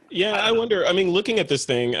 Yeah, I wonder. I mean, looking at this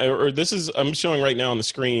thing, I'm showing right now on the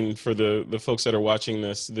screen for the folks that are watching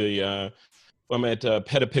this. I'm at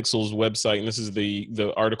Petapixel's website, and this is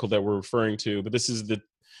the article that we're referring to. But this is the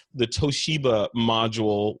Toshiba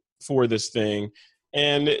module for this thing,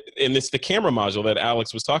 and it's the camera module that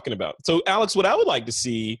Alex was talking about. So, Alex, what I would like to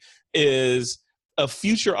see is a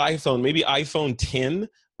future iPhone, maybe iPhone 10.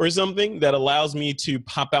 Or something that allows me to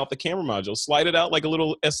pop out the camera module, slide it out like a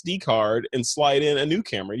little SD card, and slide in a new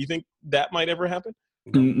camera. You think that might ever happen?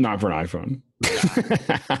 Not for an iPhone.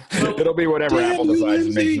 It'll be whatever Apple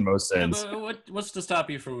decides makes the most sense. What's to stop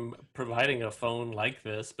you from providing a phone like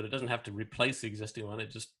this, but it doesn't have to replace the existing one? It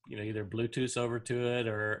just either Bluetooth over to it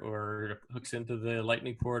or hooks into the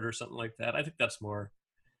Lightning port or something like that. I think that's more.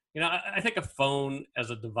 I think a phone as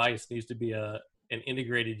a device needs to be an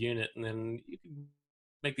integrated unit, and then you can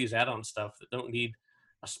make these add-on stuff that don't need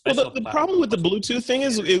a special. Well, the problem with the Bluetooth thing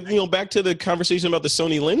is, back to the conversation about the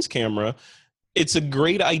Sony lens camera, it's a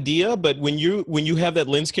great idea, but when you have that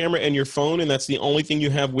lens camera and your phone, and that's the only thing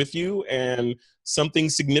you have with you, and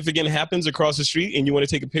something significant happens across the street and you want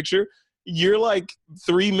to take a picture, you're like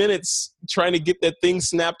 3 minutes trying to get that thing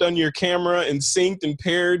snapped on your camera and synced and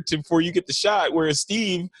paired before you get the shot, whereas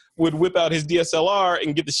Steve would whip out his DSLR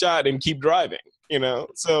and get the shot and keep driving,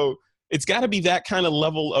 So it's got to be that kind of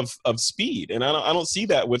level of speed, and I don't see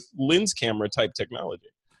that with lens camera type technology.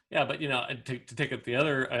 Yeah, but to take up the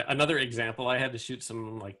other another example, I had to shoot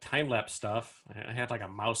some like time lapse stuff. I had like a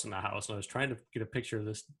mouse in the house, and I was trying to get a picture of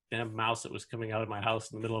this damn mouse that was coming out of my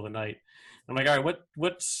house in the middle of the night. I'm like, all right,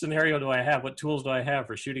 what scenario do I have? What tools do I have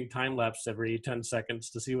for shooting time lapse every 10 seconds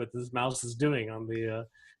to see what this mouse is doing on the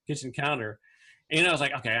kitchen counter? And I was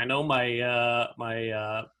like, okay, I know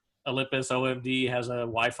my Olympus OMD has a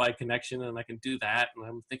Wi-Fi connection, and I can do that. And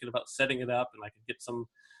I'm thinking about setting it up, and I can get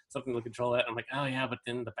something to control that. I'm like, oh yeah, but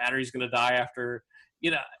then the battery's going to die after,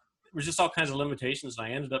 there was just all kinds of limitations. And I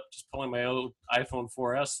ended up just pulling my old iPhone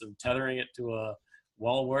 4S and tethering it to a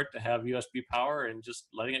wall wart to have USB power and just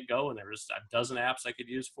letting it go. And there was a dozen apps I could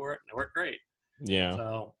use for it, and it worked great. Yeah.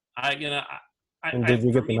 So And did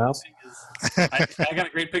you get the mouse? I got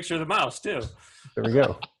a great picture of the mouse too. There we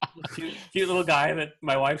go. Cute little guy that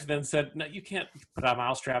my wife then said, no, you can't put a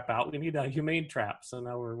mouse trap out. We need a humane trap. So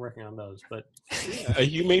now we're working on those. But Yeah, a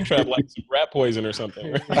humane trap, like some rat poison or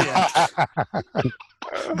something. Right? yeah.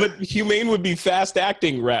 But humane would be fast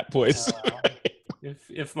acting rat poison.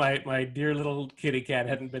 If my dear little kitty cat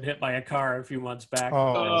hadn't been hit by a car a few months back,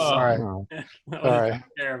 Sorry. I would Sorry. take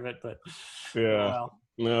care of it. But Yeah. well,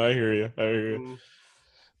 No, I hear you.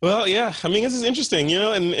 Well, yeah. I mean, this is interesting,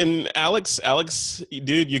 and Alex,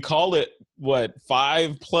 dude, you called it, what,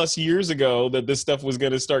 5+ years ago that this stuff was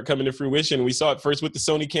going to start coming to fruition. We saw it first with the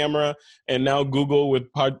Sony camera, and now Google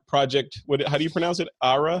with Project, how do you pronounce it?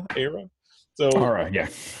 Ara? So Ara, yeah.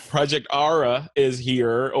 Project Ara is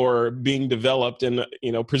here or being developed, and,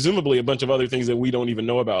 presumably a bunch of other things that we don't even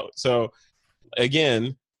know about. So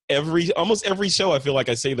again, almost every show, I feel like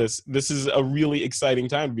I say this is a really exciting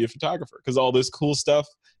time to be a photographer, because all this cool stuff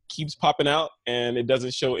keeps popping out and it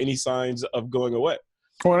doesn't show any signs of going away.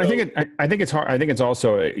 Well, and I think it's hard. I think it's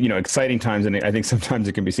also, exciting times. And I think sometimes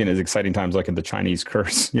it can be seen as exciting times, like in the Chinese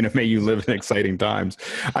curse, may you live in exciting times.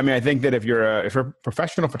 I mean, I think that if you're a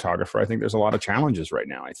professional photographer, I think there's a lot of challenges right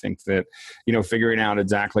now. I think that, figuring out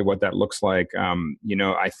exactly what that looks like,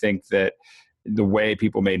 I think that the way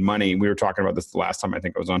people made money, we were talking about this the last time I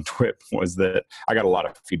think I was on TWIP, was that I got a lot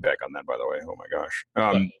of feedback on that, by the way. Oh my gosh.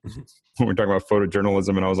 When we were talking about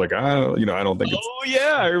photojournalism, and I was like, I don't think it's... Oh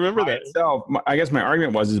yeah, I remember that. Itself, I guess my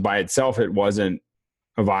argument was by itself, it wasn't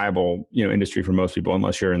a viable, industry for most people,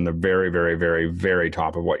 unless you're in the very, very, very, very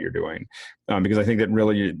top of what you're doing. Because I think that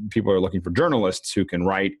really people are looking for journalists who can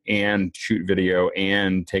write and shoot video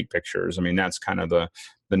and take pictures. I mean, that's kind of the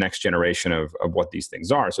next generation of what these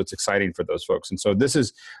things are. So it's exciting for those folks. And so this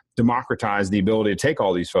has democratized the ability to take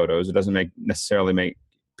all these photos. It doesn't necessarily make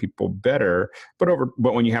people better, but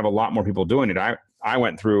when you have a lot more people doing it, I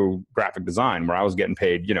went through graphic design where I was getting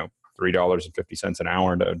paid, $3.50 an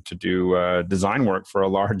hour to do design work for a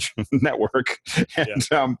large network.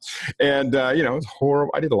 And it was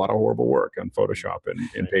horrible. I did a lot of horrible work on Photoshop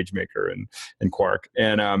and PageMaker and Quark.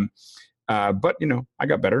 And but I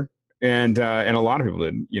got better. And a lot of people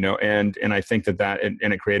did, and I think that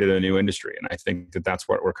it created a new industry. And I think that that's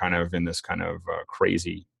what we're kind of in this kind of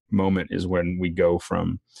crazy moment, is when we go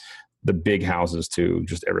from the big houses to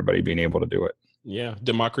just everybody being able to do it. Yeah,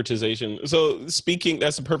 democratization. So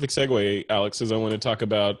that's a perfect segue, Alex, as I want to talk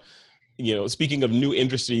about, speaking of new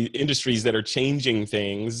industries that are changing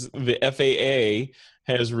things. The FAA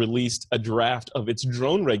has released a draft of its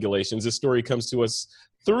drone regulations. This story comes to us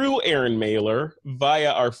through Aaron Mailer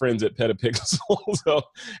via our friends at Petapixel. So,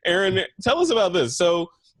 Aaron, tell us about this. So,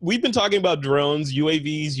 we've been talking about drones,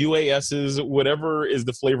 UAVs, UASs, whatever is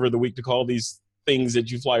the flavor of the week to call these things that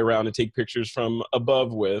you fly around and take pictures from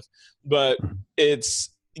above with. But it's,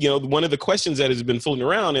 one of the questions that has been floating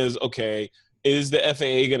around is, okay, is the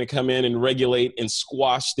FAA going to come in and regulate and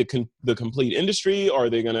squash the complete industry? Or are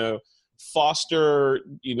they going to foster,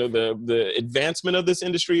 the advancement of this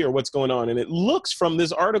industry, or what's going on? And it looks from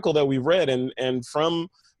this article that we read and from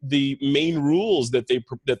the main rules that the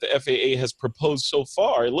FAA has proposed so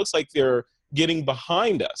far, it looks like they're getting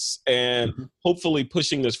behind us and hopefully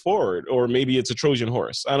pushing this forward, or maybe it's a Trojan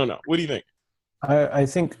horse. I don't know. What do you think? I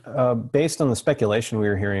think based on the speculation we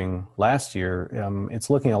were hearing last year, it's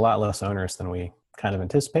looking a lot less onerous than we kind of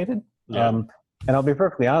anticipated. Yeah. And I'll be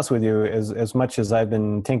perfectly honest with you, as much as I've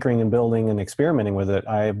been tinkering and building and experimenting with it,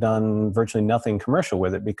 I've done virtually nothing commercial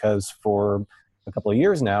with it, because for a couple of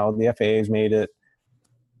years now, the FAA has made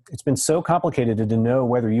it's been so complicated to know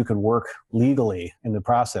whether you could work legally in the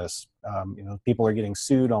process People are getting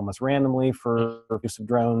sued almost randomly for use of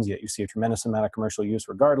drones, yet you see a tremendous amount of commercial use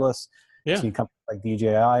regardless. Yeah. You see companies like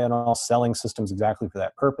DJI and all selling systems exactly for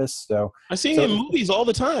that purpose. So I see in movies all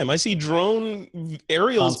the time. I see drone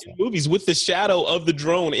aerials in movies with the shadow of the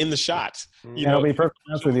drone in the shot. I'll be perfectly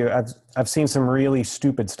honest with you. I've seen some really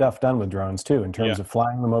stupid stuff done with drones too, in terms of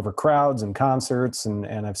flying them over crowds and concerts, and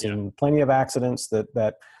I've seen plenty of accidents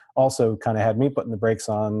that also kind of had me putting the brakes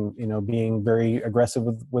on, being very aggressive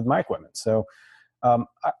with my equipment. So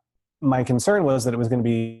my concern was that it was going to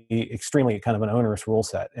be extremely kind of an onerous rule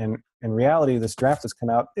set. And in reality, this draft that's come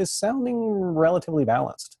out is sounding relatively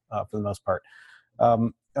balanced for the most part.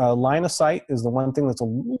 Line of sight is the one thing that's a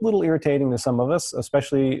little irritating to some of us,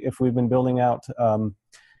 especially if we've been building out,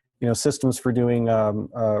 systems for doing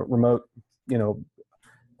remote,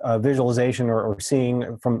 visualization or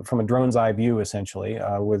seeing from a drone's eye view, essentially,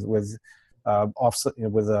 with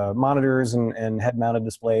monitors and head-mounted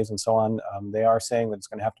displays and so on. They are saying that it's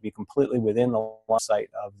going to have to be completely within the line of sight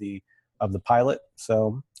of the pilot.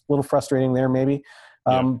 So a little frustrating there, maybe.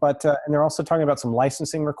 But and they're also talking about some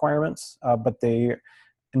licensing requirements. But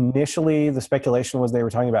initially the speculation was they were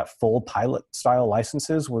talking about full pilot style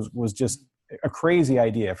licenses, was just a crazy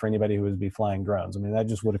idea for anybody who would be flying drones. I mean, that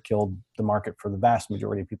just would have killed the market for the vast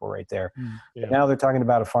majority of people right there. But now they're talking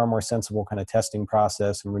about a far more sensible kind of testing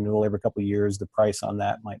process and renewal every couple of years. The price on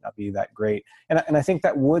that might not be that great. And I think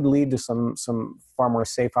that would lead to some far more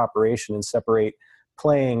safe operation and separate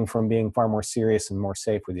playing from being far more serious and more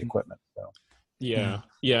safe with the equipment. So. Yeah.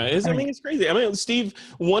 It's crazy. I mean, Steve,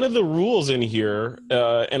 one of the rules in here,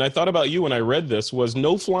 and I thought about you when I read this, was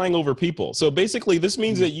no flying over people. So basically, this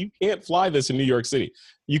means that you can't fly this in New York City.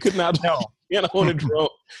 You could not own a drone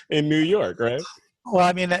in New York, right? Well,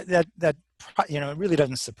 I mean, that it really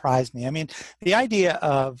doesn't surprise me. I mean, the idea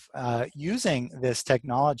of using this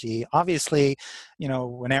technology, obviously,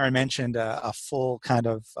 when Aaron mentioned a full kind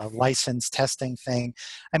of license testing thing,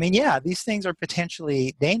 I mean, these things are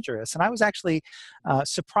potentially dangerous. And I was actually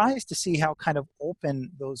surprised to see how kind of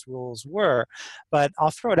open those rules were. But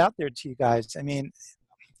I'll throw it out there to you guys. I mean,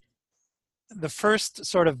 the first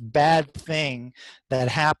sort of bad thing that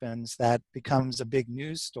happens that becomes a big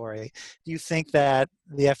news story, do you think that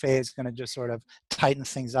the FAA is going to just sort of tighten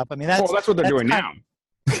things up? I mean, that's what they're doing now.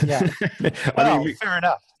 Fair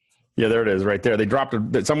enough. Yeah, there it is right there.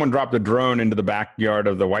 Someone dropped a drone into the backyard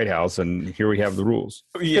of the White House, and here we have the rules.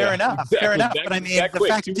 Fair enough. But I mean, the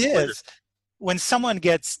fact is, when someone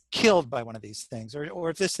gets killed by one of these things,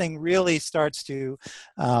 or if this thing really starts to,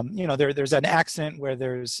 there's an accident where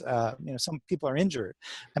there's, some people are injured.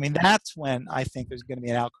 I mean, that's when I think there's going to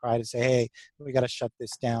be an outcry to say, hey, we got to shut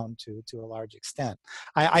this down to a large extent.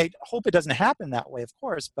 I hope it doesn't happen that way, of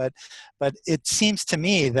course, but it seems to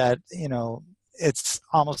me that, it's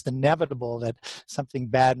almost inevitable that something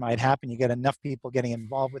bad might happen. You get enough people getting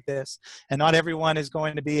involved with this, and not everyone is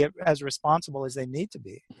going to be as responsible as they need to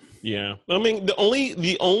be. Yeah. I mean, the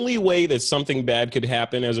only way that something bad could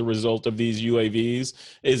happen as a result of these UAVs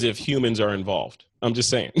is if humans are involved. I'm just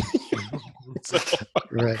saying.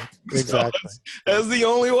 Right. Exactly. So that's the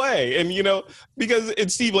only way. And, because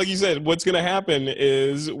it's Steve, like you said, what's going to happen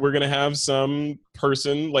is we're going to have some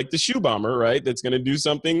person like the shoe bomber, right? That's going to do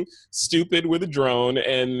something stupid with a drone,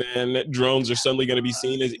 and then drones are suddenly going to be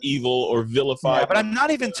seen as evil or vilified. Yeah, but I'm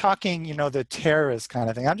not even talking, the terrorist kind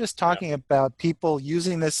of thing. I'm just talking about people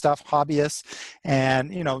using this stuff, hobbyists,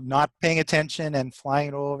 and, not paying attention and flying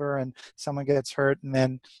it over, and someone gets hurt, and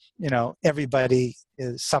then, everybody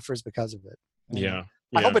suffers because of it. Yeah.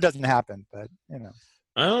 I hope it doesn't happen, but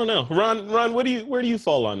I don't know. Ron, where do you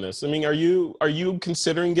fall on this? I mean, are you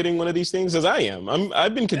considering getting one of these things? As I am.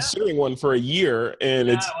 I've been considering one for a year,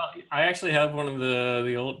 and I actually have one of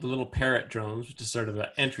the little Parrot drones, which is sort of the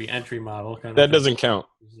entry model kind of. That doesn't count.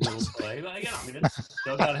 It's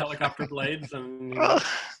still got helicopter blades, and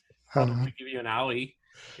probably give you an owie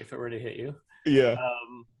if it were to hit you. Yeah.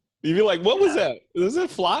 You'd be like, "What was that? Does it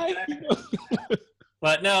fly?"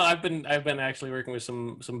 But no, I've been actually working with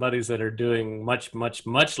some buddies that are doing much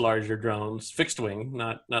larger drones, fixed wing,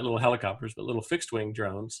 not little helicopters, but little fixed wing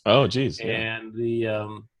drones. Oh, geez. Yeah. And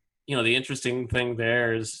the interesting thing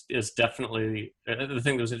there is definitely the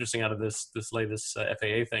thing that was interesting out of this latest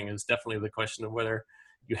FAA thing is definitely the question of whether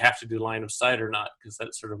you have to do line of sight or not, because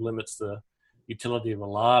that sort of limits the utility of a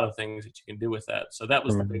lot of things that you can do with that. So that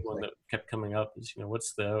was the big one that kept coming up is, when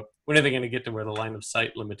are they going to get to where the line of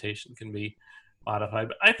sight limitation can be modified?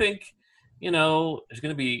 But I think, there's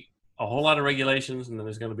going to be a whole lot of regulations, and then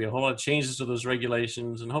there's going to be a whole lot of changes to those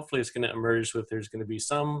regulations, and hopefully it's going to emerge with there's going to be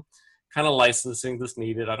some kind of licensing that's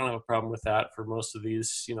needed. I don't have a problem with that for most of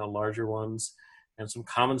these, larger ones. and some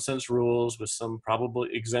common sense rules with some probable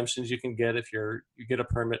exemptions you can get if you get a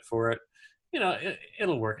permit for it,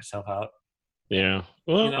 it'll work itself out. Yeah.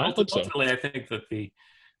 Well, I hope so. Ultimately, I think that the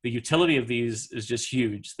utility of these is just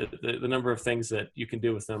huge. The number of things that you can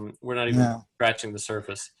do with them, we're not even scratching the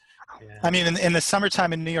surface. Yeah. I mean, in the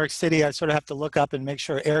summertime in New York City, I sort of have to look up and make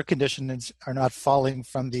sure air conditioners are not falling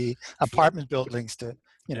from the apartment buildings to,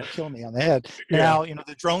 kill me on the head. Yeah. Now,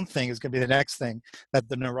 the drone thing is going to be the next thing that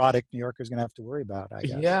the neurotic New Yorker is going to have to worry about, I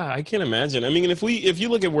guess. Yeah, I can imagine. I mean, if you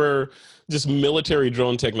look at where just military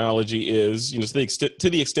drone technology is, to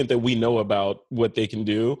the extent that we know about what they can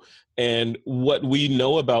do, and what we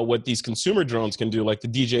know about what these consumer drones can do, like the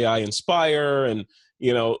DJI Inspire, and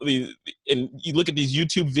and you look at these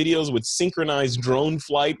YouTube videos with synchronized drone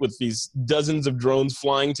flight with these dozens of drones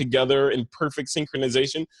flying together in perfect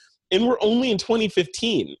synchronization, and we're only in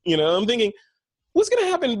 2015. I'm thinking, what's going to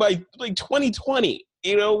happen by like 2020?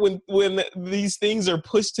 When these things are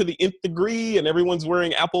pushed to the nth degree, and everyone's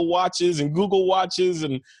wearing Apple Watches and Google Watches,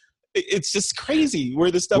 and it's just crazy where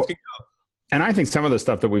this stuff can go. And I think some of the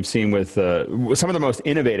stuff that we've seen with some of the most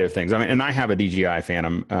innovative things, I mean, and I have a DJI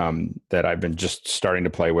Phantom that I've been just starting to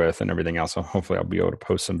play with and everything else. So hopefully I'll be able to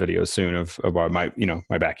post some videos soon of my,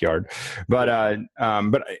 my backyard. But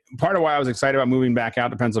part of why I was excited about moving back out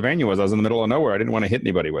to Pennsylvania was I was in the middle of nowhere. I didn't want to hit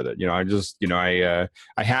anybody with it. I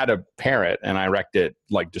had a Parrot and I wrecked it,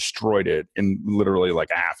 like destroyed it in literally like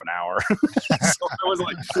a half an hour.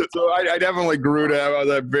 I definitely grew to have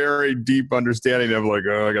that very deep understanding of like,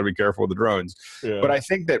 I gotta be careful with the drones. Yeah. But I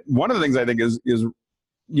think that one of the things I think is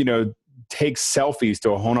take selfies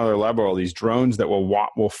to a whole nother level. These drones that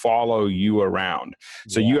will follow you around.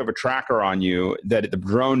 So you have a tracker on you that the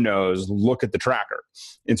drone knows, look at the tracker.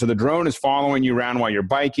 And so the drone is following you around while you're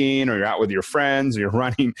biking or you're out with your friends or you're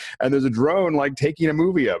running, and there's a drone like taking a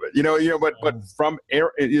movie of it, but from it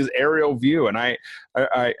is aerial view. And I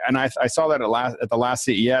saw that at the last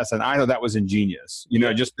CES, and I know that was ingenious,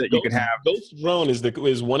 just that you could have. Ghost Drone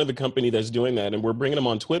is one of the company that's doing that, and we're bringing them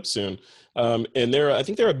on TWIP soon. And I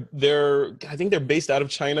think they're based out of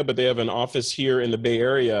China, but they have an office here in the Bay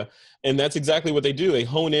Area. And that's exactly what they do. They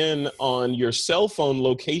hone in on your cell phone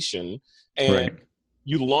location, and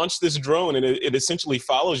you launch this drone, and it essentially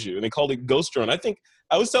follows you. And they called it Ghost Drone. I think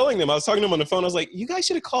I was talking to them on the phone. I was like, you guys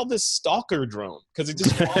should have called this Stalker Drone, because it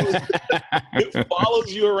just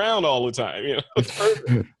follows you around all the time. It's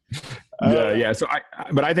perfect. Yeah. So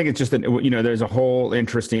but I think it's just that, there's a whole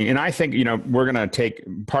interesting, and I think, we're going to take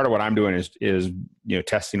part of what I'm doing is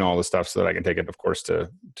testing all the stuff so that I can take it, of course, to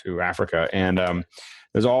Africa. And,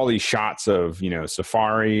 there's all these shots of,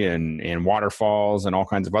 safari and waterfalls and all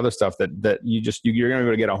kinds of other stuff that you're going to be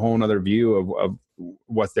able to get a whole nother view of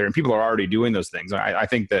what's there. And people are already doing those things. I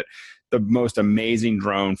think that the most amazing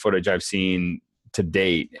drone footage I've seen to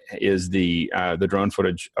date is the drone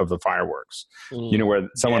footage of the fireworks, where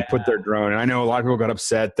someone put their drone, and I know a lot of people got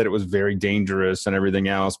upset that it was very dangerous and everything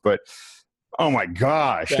else, but oh my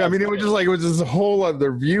gosh. That's it was this whole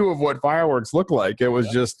other view of what fireworks look like. It was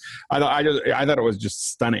just, I thought it was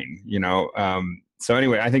just stunning, so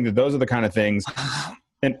anyway, I think that those are the kind of things.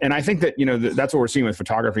 And I think that, that's what we're seeing with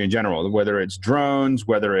photography in general, whether it's drones,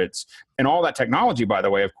 and all that technology, by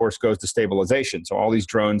the way, of course, goes to stabilization. So all these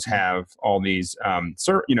drones have all these,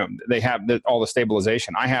 they have all the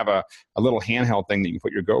stabilization. I have a little handheld thing that you can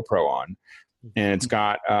put your GoPro on,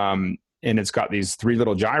 and it's got these 3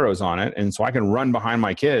 little gyros on it. And so I can run behind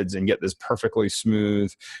my kids and get this perfectly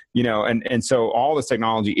smooth, and so all this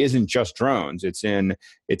technology isn't just drones. It's in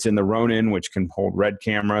the Ronin, which can hold RED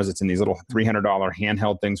cameras. It's in these little $300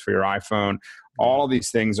 handheld things for your iPhone. All of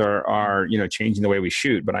these things are changing the way we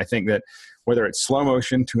shoot. But I think that whether it's slow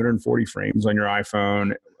motion, 240 frames on your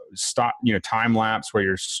iPhone, stop, time lapse where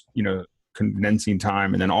you're, condensing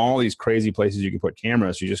time, and then all these crazy places you can put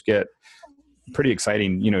cameras, you just get pretty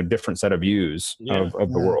exciting, different set of views of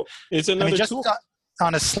the world. It's another tool.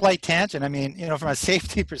 On a slight tangent, from a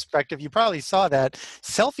safety perspective, you probably saw that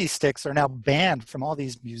selfie sticks are now banned from all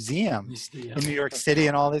these museums in New York City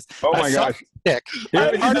and all this. Oh my gosh! Stick.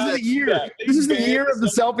 This is the year of the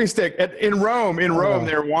selfie stick. In Rome,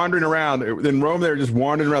 they're wandering around. In Rome, they're just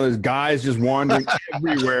wandering around. There's guys just wandering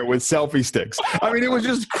everywhere with selfie sticks. It was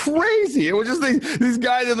just crazy. It was just these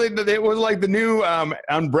guys. It was like the new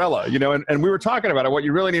umbrella, And we were talking about it. What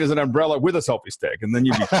you really need is an umbrella with a selfie stick, and then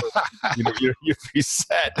you'd be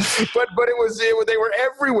set. But they were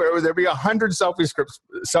everywhere. There'd be 100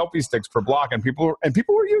 selfie sticks per block, and people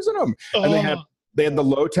were using them. And they had They had the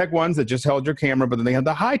low-tech ones that just held your camera, but then they had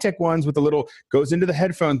the high-tech ones with the little, goes into the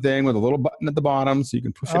headphone thing with a little button at the bottom so you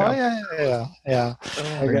can push it out. Yeah.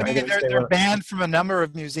 I mean, they're banned from a number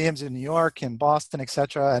of museums in New York and Boston,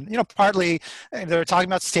 etc. And, partly they're talking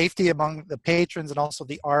about safety among the patrons and also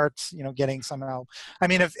the arts, getting somehow. I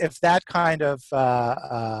mean, if that kind of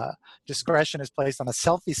discretion is placed on a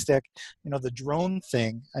selfie stick, the drone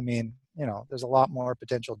thing, I mean, there's a lot more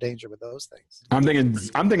potential danger with those things. I'm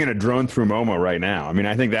thinking a drone through MoMA right now. I mean,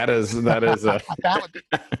 I think that is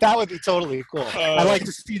that would be totally cool. I'd like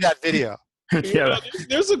to see that video. Yeah.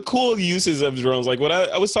 There's some cool uses of drones. Like when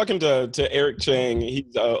I was talking to Eric Chang,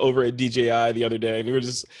 he's over at DJI the other day, and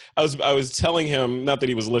I was telling him, not that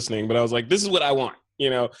he was listening, but I was like, this is what I want.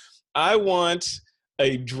 I want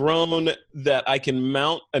a drone that I can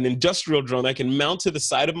mount, an industrial drone that I can mount to the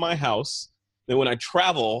side of my house. Then when I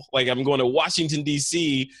travel, like I'm going to Washington,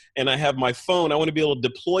 D.C., and I have my phone, I want to be able to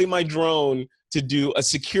deploy my drone to do a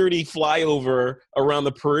security flyover around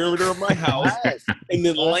the perimeter of my house and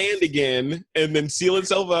then land again and then seal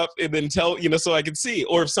itself up and then tell, so I can see.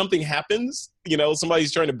 Or if something happens,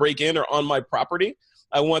 somebody's trying to break in or on my property,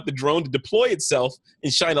 I want the drone to deploy itself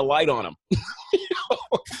and shine a light on them.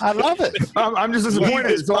 I love it. I'm just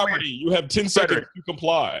disappointed. It's property. You have 10 seconds to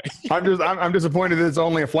comply. I'm disappointed that it's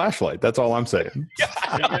only a flashlight. That's all I'm saying.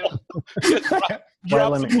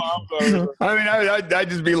 Drop some bombs. I mean, I'd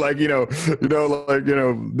just be like, this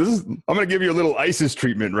is. I'm going to give you a little ISIS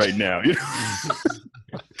treatment right now.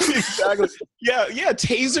 Exactly. Yeah.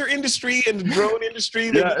 Taser industry and the drone industry.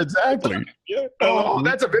 Yeah, exactly. Yeah. Oh,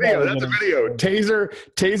 that's a video. That's a video. A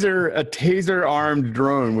taser armed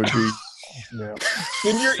drone would be. Yeah.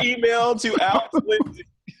 Send your email to Alex Lindsay.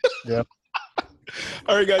 Yep.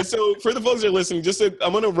 All right, guys. So for the folks that are listening,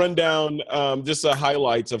 I'm going to run down just the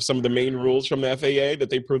highlights of some of the main rules from the FAA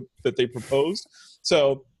that they proposed.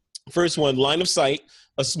 So first one, line of sight.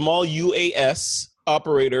 A small UAS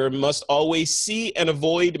operator must always see and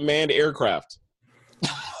avoid manned aircraft.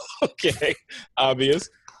 Okay, obvious.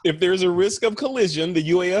 If there's a risk of collision, the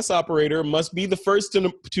UAS operator must be the first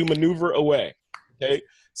to maneuver away. Okay.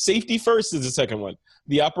 Safety first is the second one.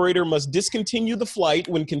 The operator must discontinue the flight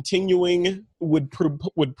when continuing would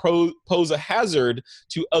pose a hazard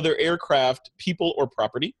to other aircraft, people, or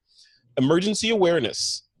property. Emergency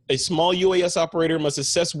awareness. A small UAS operator must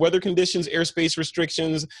assess weather conditions, airspace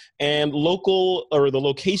restrictions, and the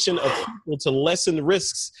location of people to lessen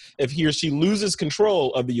risks if he or she loses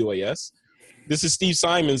control of the UAS. This is Steve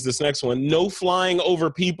Simon's, this next one. No flying over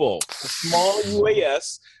people. A small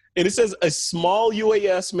UAS. And it says a small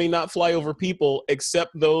UAS may not fly over people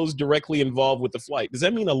except those directly involved with the flight. Does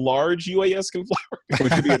that mean a large UAS can fly over people?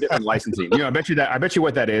 Which should be a different licensing. I bet you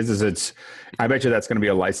what that is I bet you that's going to be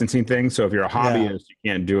a licensing thing. So if you're a hobbyist, you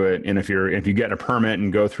can't do it. And if you get a permit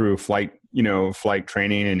and go through flight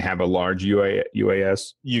training and have a large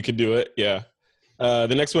UAS, you could do it. Yeah.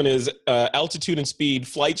 The next one is altitude and speed.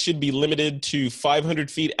 Flight should be limited to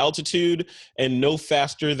 500 feet altitude and no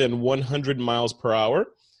faster than 100 miles per hour.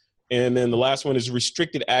 And then the last one is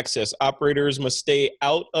restricted access. Operators must stay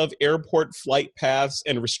out of airport flight paths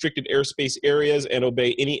and restricted airspace areas and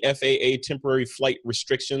obey any FAA temporary flight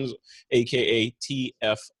restrictions, aka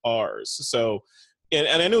TFRs. So, and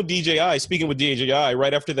I know DJI, speaking with DJI,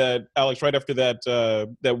 right after that, Alex,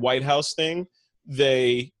 that White House thing,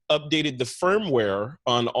 they updated the firmware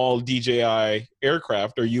on all DJI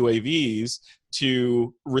aircraft or UAVs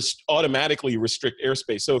to automatically restrict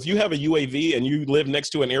airspace. So if you have a UAV and you live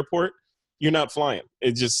next to an airport, you're not flying.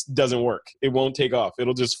 It just doesn't work. It won't take off.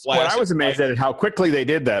 It'll just flash. Well, I was amazed at how quickly they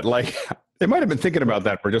did that. Like they might have been thinking about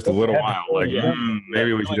that for just a little while. Like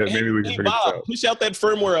maybe we should figure this out. Push out that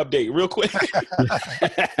firmware update real quick.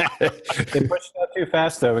 They pushed it out too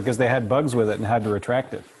fast though because they had bugs with it and had to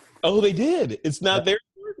retract it. Oh, they did. It's not there.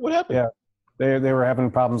 What happened? Yeah. They were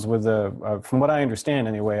having problems with from what I understand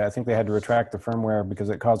anyway, I think they had to retract the firmware because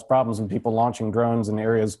it caused problems in people launching drones in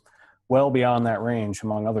areas well beyond that range,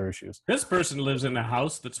 among other issues. This person lives in a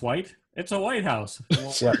house that's white. It's a White House.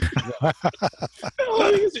 Yeah. Well,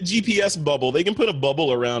 I think it's a GPS bubble. They can put a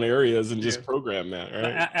bubble around areas and just program that,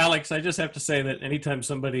 right? Alex, I just have to say that anytime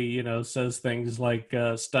somebody, says things like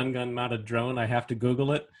stun gun mounted drone, I have to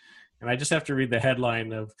Google it. And I just have to read the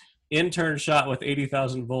headline of intern shot with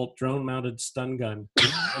 80,000 volt drone mounted stun gun.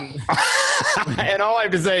 And all I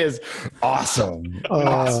have to say is awesome.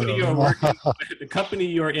 The company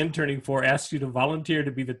you're interning for asks you to volunteer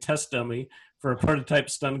to be the test dummy for a prototype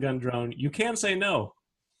stun gun drone. You can say no.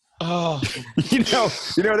 Oh, there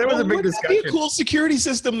was a big discussion. That'd be a cool security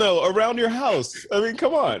system though around your house. I mean,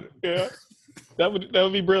 come on. Yeah. That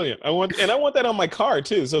would be brilliant. I want that on my car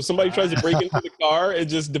too. So if somebody tries to break into the car, it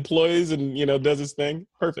just deploys and does its thing.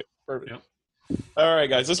 Perfect. Yep. All right,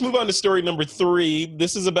 guys, let's move on to story number 3.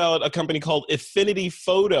 This is about a company called Affinity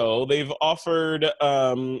Photo. They've offered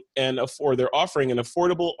they're offering an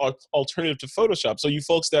affordable alternative to Photoshop. So you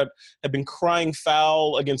folks that have been crying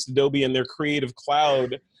foul against Adobe and their Creative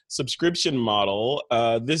Cloud subscription model,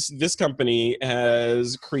 this company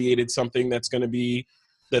has created something that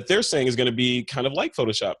they're saying is going to be kind of like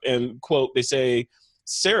Photoshop. And quote, they say,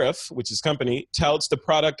 Serif, which is company, touts the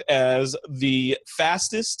product as the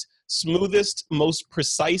fastest, smoothest, most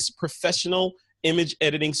precise professional image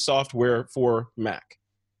editing software for Mac.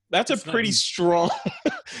 That's a pretty strong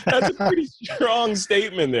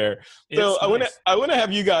statement there. So I want to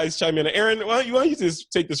have you guys chime in. Aaron, why don't you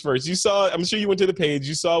just take this first? I'm sure you went to the page,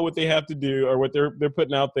 you saw what they have to do or what they're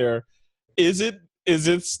putting out there. Is it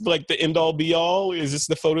like the end all be all? Is this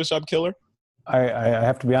the Photoshop killer? I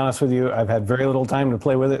have to be honest with you. I've had very little time to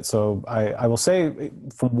play with it. So I will say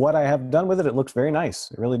from what I have done with it, it looks very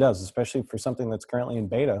nice. It really does, especially for something that's currently in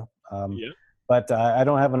beta. But I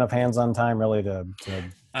don't have enough hands-on time really to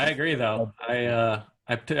I agree, though. I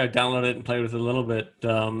downloaded it and played with it a little bit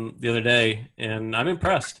the other day, and I'm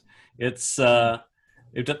impressed. It's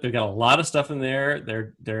they've got a lot of stuff in there.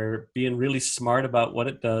 They're being really smart about what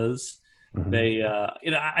it does. Mm-hmm. They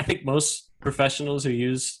I think most professionals who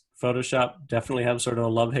use Photoshop definitely have sort of a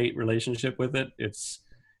love-hate relationship with it. It's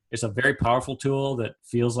a very powerful tool that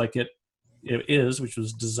feels like it is, which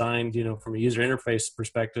was designed, from a user interface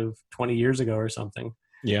perspective 20 years ago or something.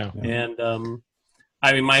 Yeah. And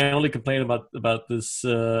I mean, my only complaint about this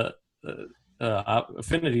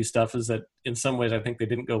Affinity stuff is that in some ways I think they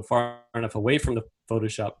didn't go far enough away from the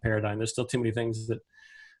Photoshop paradigm. There's still too many things that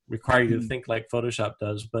require you to think like Photoshop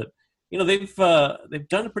does, but they've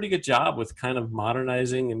done a pretty good job with kind of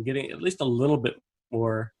modernizing and getting at least a little bit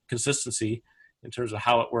more consistency in terms of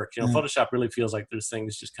how it works. Photoshop really feels like there's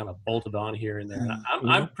things just kind of bolted on here and there.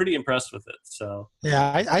 And I'm pretty impressed with it. So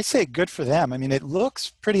yeah, I say good for them. I mean, it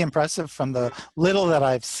looks pretty impressive from the little that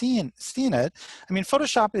I've seen it. I mean,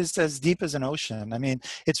 Photoshop is as deep as an ocean. I mean,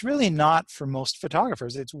 it's really not for most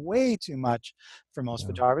photographers. It's way too much for most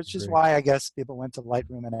photographers, which is why I guess people went to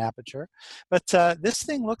Lightroom and Aperture. But this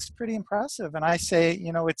thing looks pretty impressive. And I say,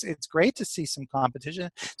 it's great to see some competition.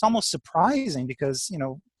 It's almost surprising because,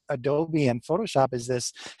 Adobe and Photoshop is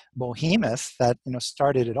this behemoth that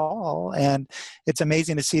started it all, and it's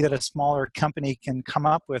amazing to see that a smaller company can come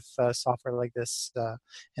up with software like this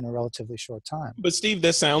in a relatively short time. But Steve,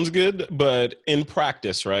 that sounds good, but in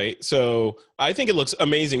practice, right? So I think it looks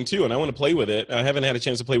amazing too, and I want to play with it. I haven't had a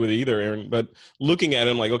chance to play with it either, Aaron. But looking at it,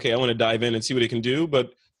 I'm like, okay, I want to dive in and see what it can do.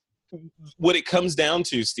 But what it comes down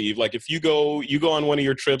to, Steve, like if you go on one of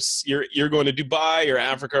your trips, you're going to Dubai or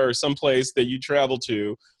Africa or someplace that you travel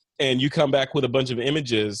to, and you come back with a bunch of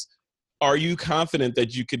images, are you confident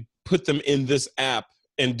that you could put them in this app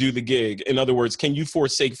and do the gig? In other words, can you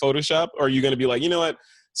forsake Photoshop? Or are you going to be like, you know what,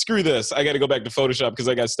 screw this, I got to go back to Photoshop because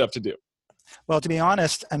I got stuff to do? Well, to be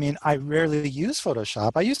honest, I mean, I rarely use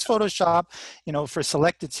Photoshop. I use Photoshop, for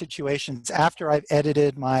selected situations after I've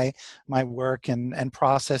edited my work and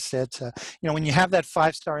processed it. When you have that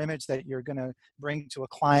 5-star image that you're going to bring to a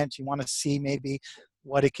client, you want to see maybe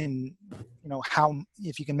what it can, how,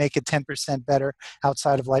 if you can make it 10% better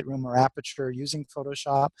outside of Lightroom or Aperture using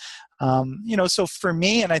Photoshop. So for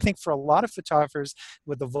me, and I think for a lot of photographers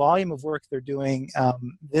with the volume of work they're doing,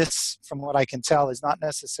 this, from what I can tell, is not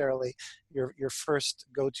necessarily your first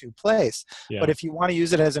go-to place. Yeah. But if you want to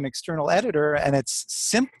use it as an external editor and it's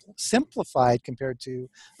simplified compared to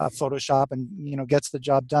Photoshop and, gets the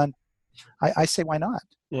job done, I say, why not?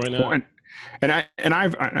 Why not? Well, and I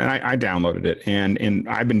downloaded it and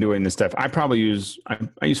I've been doing this stuff. I use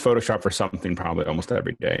Photoshop for something probably almost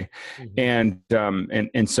every day. Mm-hmm.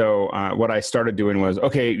 And so what I started doing was,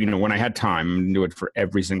 okay, when I had time, I'm gonna do it for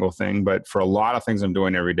every single thing, but for a lot of things I'm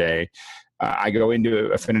doing every day, I go into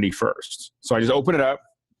Affinity first. So I just open it up.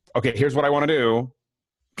 Okay, here's what I want to do.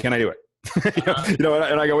 Can I do it?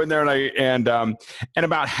 And I go in there and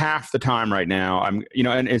about half the time right now and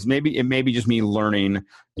it may be just me learning,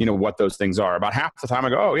 what those things are. About half the time I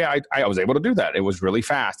go, oh yeah, I was able to do that. It was really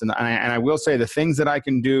fast. And I will say the things that I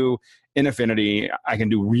can do in Affinity, I can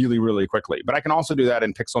do really, really quickly, but I can also do that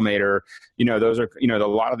in Pixelmator. Those are, a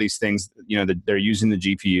lot of these things, that they're using the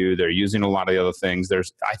GPU, they're using a lot of the other things.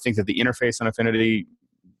 I think that the interface on Affinity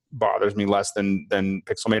bothers me less than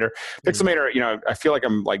Pixelmator. Pixelmator, I feel like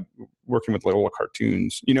I'm like working with little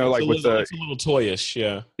cartoons, like with it's a little toyish,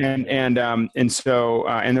 yeah. And so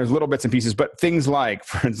there's little bits and pieces, but things like,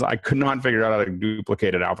 for instance, I could not figure out how to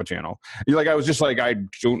duplicate an alpha channel. I was just like, I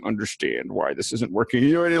don't understand why this isn't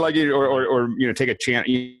working. Or take a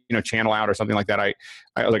channel out or something like that. I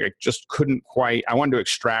just couldn't quite. I wanted to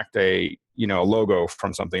extract a logo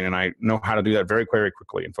from something, and I know how to do that very, very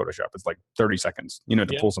quickly in Photoshop. It's like 30 seconds,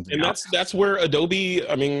 to pull something and out. That's where Adobe,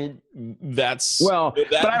 I mean, but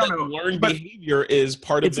I don't know. Learned behavior is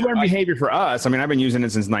part of it's learned behavior for us. I mean, I've been using it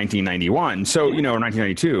since 1991, so or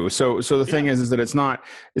 1992. So the thing is that it's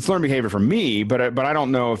learned behavior for me, but I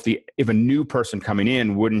don't know if a new person coming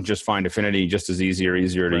in wouldn't just find Affinity just as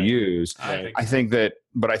easier to use. I think that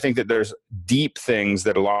there's deep things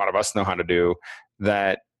that a lot of us know how to do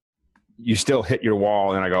that you still hit your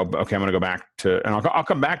wall, and I go, okay, I'm going to go back to, and I'll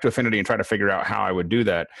come back to Affinity and try to figure out how I would do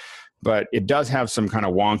that. But it does have some kind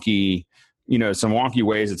of wonky, some wonky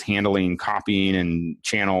ways it's handling copying and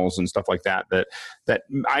channels and stuff like that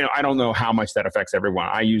I don't know how much that affects everyone.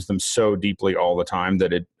 I use them so deeply all the time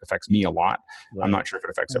that it affects me a lot. Right. I'm not sure if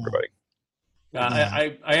it affects everybody.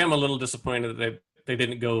 I am a little disappointed that they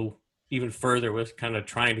didn't go even further with kind of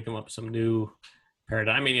trying to come up with some new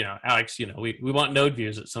paradigm. I mean, Alex, we want node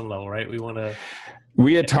views at some level, right?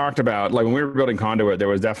 We had talked about, like when we were building Conduit, there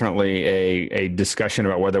was definitely a discussion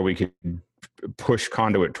about whether we could push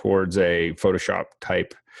Conduit towards a Photoshop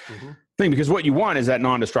type thing, because what you want is that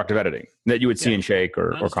non-destructive editing that you would see in Shake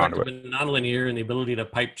or Conduit. And nonlinear, and the ability to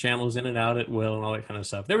pipe channels in and out at will and all that kind of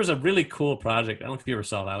stuff. There was a really cool project, I don't know if you ever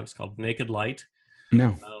saw it, Alex, called Naked Light.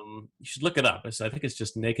 No. You should look it up. I think it's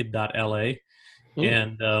just naked.la.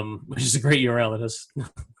 And which is a great URL. It has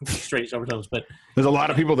strange overtones, but there's a lot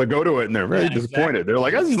of people that go to it and they're very disappointed. They're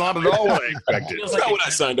like, "This is not at all what I expected. It's not what I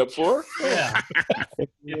signed up for." Yeah, it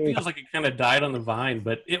feels like it kind of died on the vine,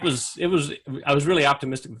 but it was. I was really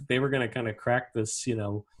optimistic that they were going to kind of crack this,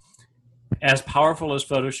 as powerful as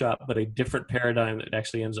Photoshop, but a different paradigm that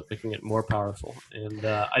actually ends up making it more powerful. And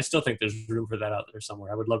I still think there's room for that out there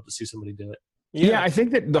somewhere. I would love to see somebody do it. Yeah, I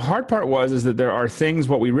think that the hard part is that there are things,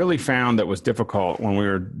 what we really found that was difficult when we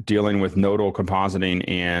were dealing with nodal compositing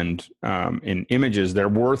and in images, there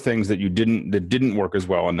were things that didn't work as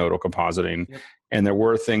well in nodal compositing. Yep. And there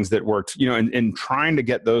were things that worked, in trying to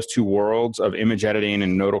get those two worlds of image editing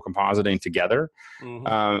and nodal compositing together,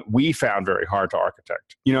 we found very hard to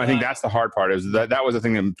architect. I think that's the hard part, is that was the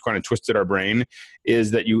thing that kind of twisted our brain,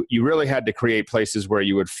 is that you really had to create places where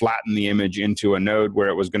you would flatten the image into a node where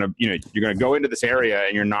it was going to, you're going to go into this area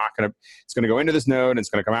and it's going to go into this node and it's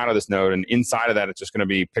going to come out of this node. And inside of that, it's just going to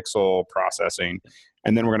be pixel processing.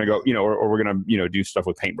 And then we're going to go, or we're going to, do stuff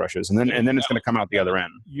with paintbrushes, and then it's going to come out the other end.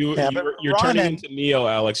 You're turning into Neo,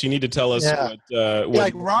 Alex. You need to tell us what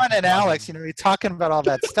like Ron and Alex, you're talking about all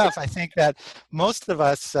that stuff. I think that most of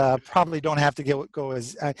us probably don't have to go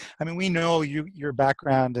as, I mean, we know your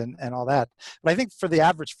background and all that, but I think for the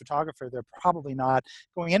average photographer, they're probably not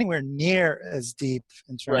going anywhere near as deep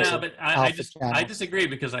in terms of but I disagree,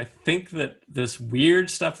 because I think that this weird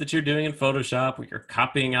stuff that you're doing in Photoshop, where you're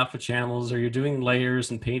copying alpha channels or you're doing layers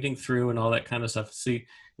and painting through and all that kind of stuff. See,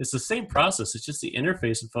 it's the same process. It's just the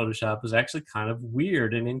interface in Photoshop is actually kind of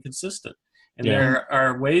weird and inconsistent. And there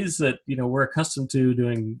are ways that, we're accustomed to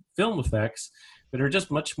doing film effects that are just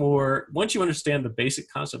much more, once you understand the basic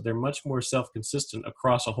concept, they're much more self-consistent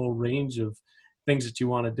across a whole range of things that you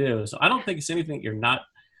want to do. So I don't think it's anything you're not,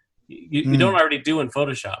 you don't already do in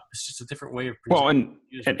Photoshop. It's just a different way of presenting.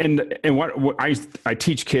 Well, and what I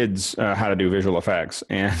teach kids how to do visual effects,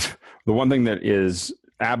 and the one thing that is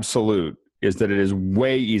absolute is that it is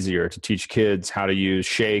way easier to teach kids how to use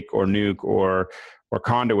Shake or Nuke or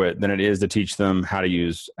Conduit than it is to teach them how to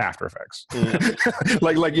use After Effects.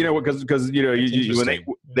 because when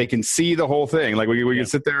they can see the whole thing. Like we can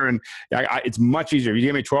sit there and it's much easier. If you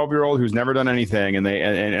give me a 12-year-old who's never done anything and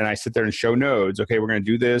I sit there and show nodes, okay, we're going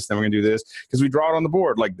to do this, then we're going to do this, because we draw it on the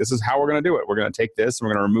board. Like, this is how we're going to do it. We're going to take this and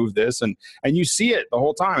we're going to remove this, and you see it the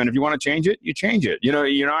whole time. And if you want to change it, you change it. You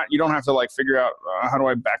don't have to like figure out how do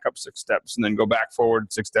I back up 6 steps and then go back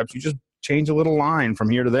forward 6 steps. You just change a little line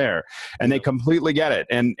from here to there, and they completely get it.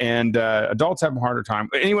 And adults have a harder time.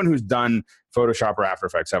 Anyone who's done Photoshop or After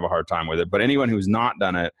Effects have a hard time with it, but anyone who's not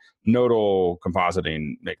done it, nodal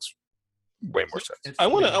compositing makes way more sense. I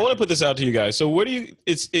want to put this out to you guys. So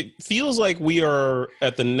it feels like we are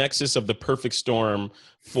at the nexus of the perfect storm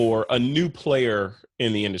for a new player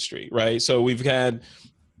in the industry, right? So we've had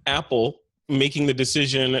Apple making the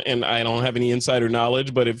decision, and I don't have any insider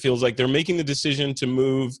knowledge, but it feels like they're making the decision to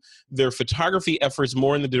move their photography efforts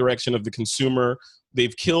more in the direction of the consumer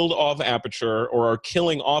they've killed off Aperture or are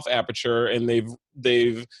killing off Aperture, and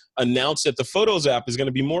they've announced that the Photos app is going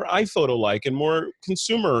to be more iPhoto-like and more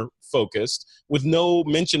consumer-focused with no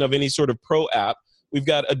mention of any sort of pro app. We've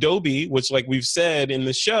got Adobe, which, like we've said in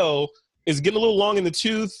the show, is getting a little long in the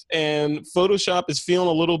tooth, and Photoshop is feeling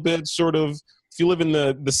a little bit sort of, if you live in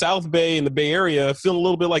the South Bay, in the Bay Area, feeling a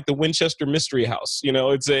little bit like the Winchester Mystery House. You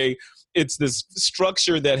know, it's this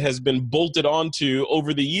structure that has been bolted onto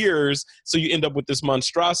over the years, so you end up with this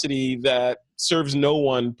monstrosity that serves no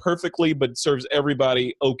one perfectly, but serves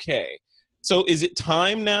everybody okay. So is it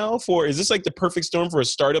time now is this like the perfect storm for a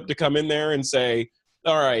startup to come in there and say,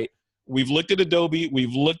 all right, we've looked at Adobe,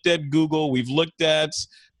 we've looked at Google, we've looked at,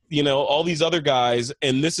 you know, all these other guys,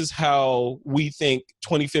 and this is how we think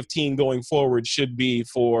 2015 going forward should be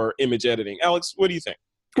for image editing. Alex, what do you think?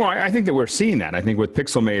 Well, I think that we're seeing that. I think with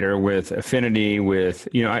Pixelmator, with Affinity, with,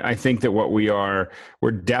 you know, I think that we're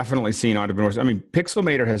definitely seeing entrepreneurs. I mean,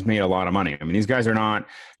 Pixelmator has made a lot of money. I mean, these guys are not,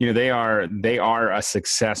 you know, they are a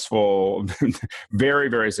successful, very,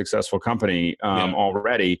 very successful company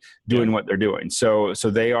already doing what they're doing. So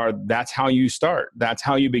that's how you start. That's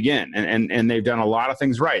how you begin. And they've done a lot of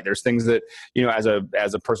things right. There's things that, you know, as a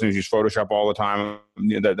person who's used Photoshop all the time,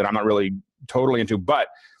 that I'm not really totally into, but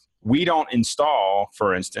we don't install,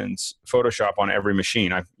 for instance, Photoshop on every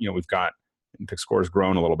machine. We've got, PixelCore has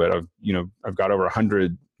grown a little bit. I've got over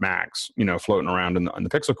 100 Macs, you know, floating around in the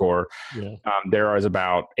PixelCore. Yeah. There is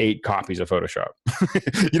about 8 copies of Photoshop.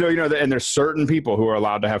 And there's certain people who are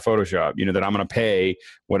allowed to have Photoshop. You know, that I'm going to pay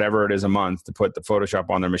whatever it is a month to put the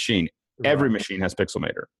Photoshop on their machine. Right. Every machine has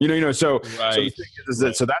Pixelmator. So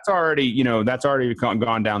that's already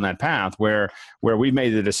gone down that path where we've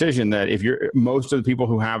made the decision that if most of the people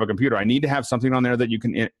who have a computer, I need to have something on there that you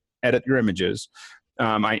can edit your images.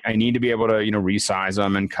 I need to be able to, resize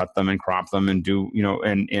them and cut them and crop them and do,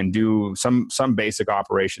 and do some basic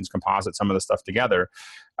operations, composite some of the stuff together.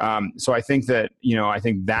 So I think that, I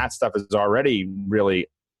think that stuff is already really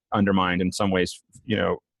undermined in some ways,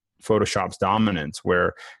 Photoshop's dominance,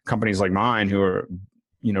 where companies like mine who are,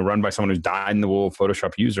 run by someone who's dyed in the wool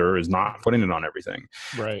Photoshop user is not putting it on everything.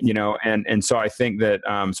 Right. And so I think that,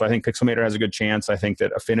 I think Pixelmator has a good chance. I think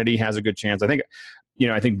that Affinity has a good chance. I think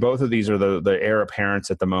both of these are the heir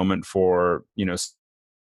apparents at the moment for,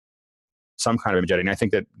 some kind of image editing. I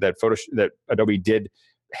think that Adobe did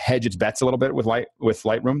hedge its bets a little bit with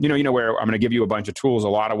Lightroom, where I'm going to give you a bunch of tools, a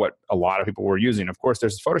lot of what a lot of people were using. Of course,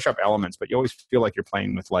 there's Photoshop elements, but you always feel like you're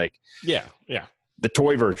playing with the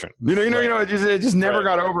toy version. It just never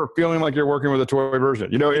got over feeling like you're working with a toy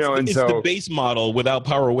version. It's the base model without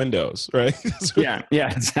power windows, right? yeah,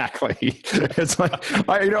 exactly. It's like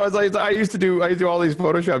I used to do all these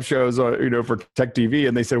Photoshop shows, for Tech TV,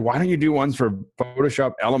 and they said, why don't you do ones for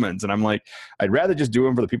Photoshop elements? And I'm like, I'd rather just do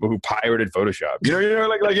them for the people who pirated Photoshop.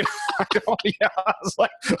 I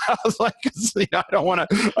was like, I don't want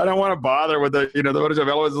to bother with the Photoshop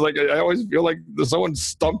elements. It's like I always feel like someone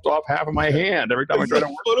stumped off half of my hand every time I try to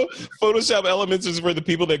work. Photoshop elements is for the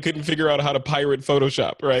people that couldn't figure out how to pirate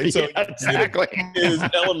Photoshop, right? So yeah, exactly. Is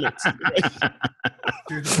elements. Right?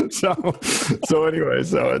 So anyway,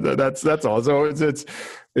 that's all. So it's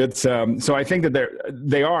so I think that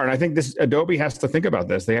they are, and I think this Adobe has to think about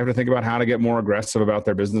this. They have to think about how to get more aggressive about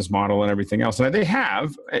their business model and everything else. And they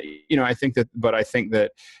have, I think that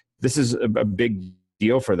this is a big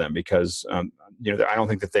deal for them because I don't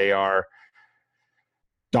think that they are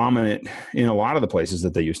dominant in a lot of the places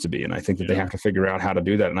that they used to be. And I think that they have to figure out how to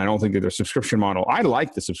do that. And I don't think that their subscription model, I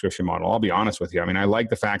like the subscription model. I'll be honest with you. I mean, I like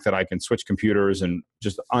the fact that I can switch computers and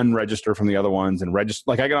just unregister from the other ones and register.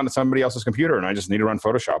 Like I get onto somebody else's computer and I just need to run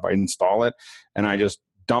Photoshop. I install it and I just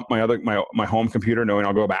dump my home computer knowing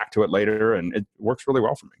I'll go back to it later. And it works really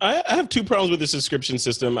well for me. I have 2 problems with the subscription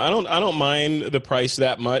system. I don't mind the price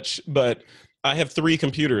that much, but I have 3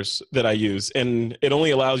 computers that I use, and it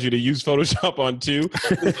only allows you to use Photoshop on 2.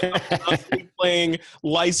 I'm playing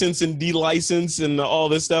license and de-license and all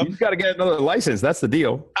this stuff. You've got to get another license. That's the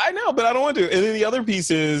deal. I know, but I don't want to. And then the other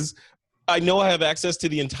piece is I know I have access to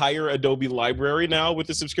the entire Adobe library now with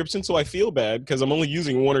the subscription, so I feel bad because I'm only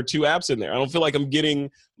using 1 or 2 apps in there. I don't feel like I'm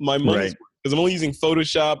getting my money's worth because I'm only using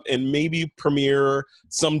Photoshop and maybe Premiere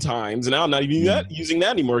sometimes. And now I'm not even using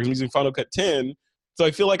that anymore because I'm using Final Cut 10. So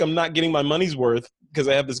I feel like I'm not getting my money's worth because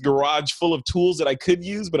I have this garage full of tools that I could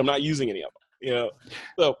use, but I'm not using any of them.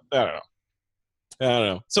 So I don't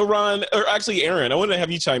know. So Ron, or actually Aaron, I wanted to have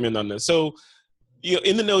you chime in on this. So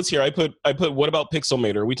in the notes here, I put what about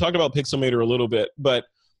Pixelmator? We talked about Pixelmator a little bit, but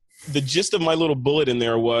the gist of my little bullet in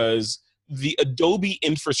there was the Adobe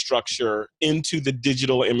infrastructure into the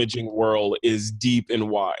digital imaging world is deep and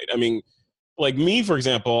wide. I mean, like me, for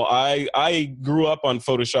example, I grew up on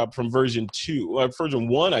Photoshop from version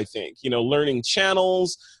 1, I think, learning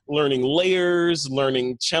channels, learning layers,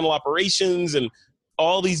 learning channel operations, and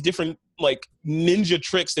all these different like ninja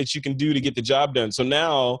tricks that you can do to get the job done. So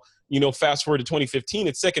now, fast forward to 2015,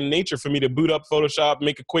 it's second nature for me to boot up Photoshop,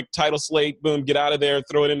 make a quick title slate, boom, get out of there,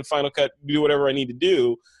 throw it into Final Cut, do whatever I need to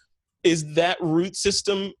do. Is that root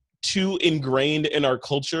system too ingrained in our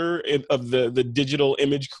culture of the digital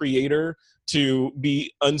image creator to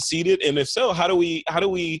be unseated? And if so, how do we,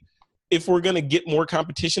 if we're going to get more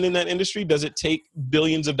competition in that industry, does it take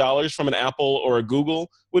billions of dollars from an Apple or a Google?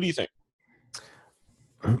 What do you think?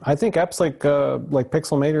 I think apps like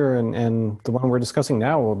Pixelmator and the one we're discussing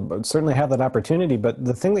now will certainly have that opportunity. But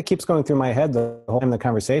the thing that keeps going through my head the whole time in the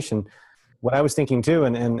conversation, what I was thinking too,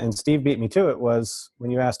 and Steve beat me to it, was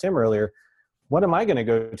when you asked him earlier, what am I going to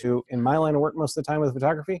go to in my line of work most of the time with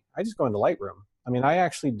photography? I just go into Lightroom. I mean, I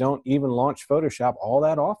actually don't even launch Photoshop all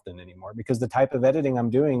that often anymore because the type of editing I'm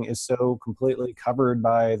doing is so completely covered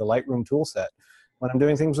by the Lightroom toolset. When I'm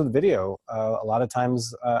doing things with video, a lot of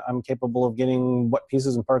times I'm capable of getting what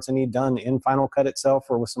pieces and parts I need done in Final Cut itself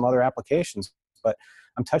or with some other applications. But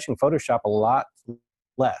I'm touching Photoshop a lot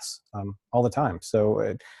less all the time.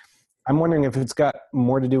 So I'm wondering if it's got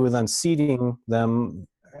more to do with unseating them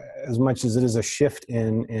as much as it is a shift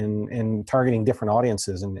in targeting different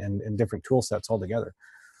audiences and different tool sets altogether.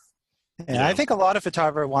 Yeah, I think a lot of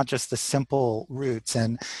photographers want just the simple routes,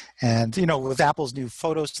 and with Apple's new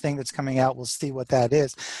Photos thing that's coming out, we'll see what that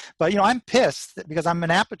is. But I'm pissed because I'm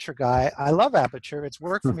an Aperture guy. I love Aperture; it's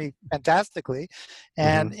worked for me fantastically,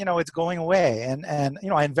 and it's going away. And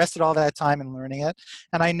I invested all that time in learning it,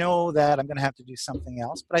 and I know that I'm going to have to do something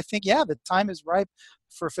else. But I think the time is ripe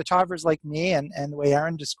for photographers like me, and the way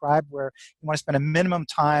Aaron described, where you want to spend a minimum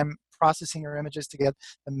time processing your images to get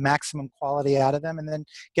the maximum quality out of them and then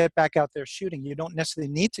get back out there shooting. You don't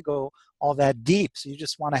necessarily need to go all that deep. So you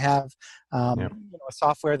just want to have a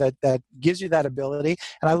software that gives you that ability.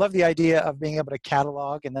 And I love the idea of being able to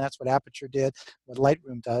catalog, and that's what Aperture did, what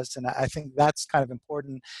Lightroom does. And I think that's kind of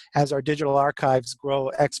important as our digital archives grow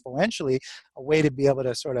exponentially, a way to be able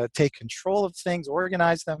to sort of take control of things,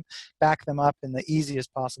 organize them, back them up in the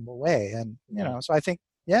easiest possible way. And, so I think,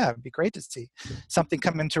 it'd be great to see something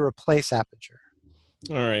come in to replace Aperture.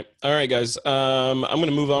 All right, guys. I'm going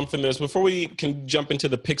to move on from this. Before we can jump into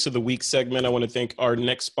the Picks of the Week segment, I want to thank our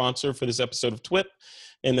next sponsor for this episode of TWIP,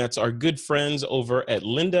 and that's our good friends over at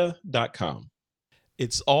lynda.com.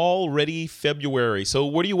 It's already February, so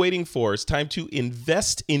what are you waiting for? It's time to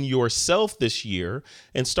invest in yourself this year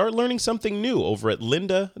and start learning something new over at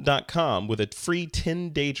lynda.com with a free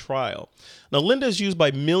 10-day trial. Now, Lynda is used by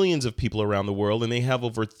millions of people around the world, and they have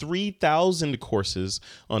over 3,000 courses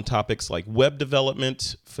on topics like web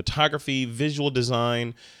development, photography, visual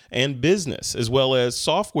design, and business, as well as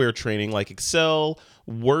software training like Excel,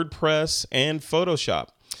 WordPress, and Photoshop.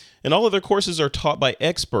 And all of their courses are taught by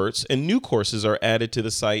experts, and new courses are added to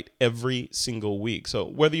the site every single week. So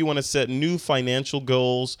whether you want to set new financial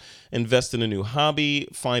goals, invest in a new hobby,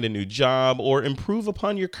 find a new job, or improve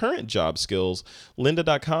upon your current job skills,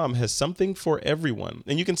 lynda.com has something for everyone.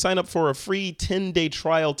 And you can sign up for a free 10-day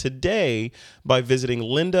trial today by visiting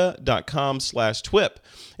lynda.com/twip.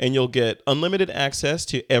 And you'll get unlimited access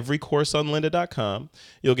to every course on lynda.com.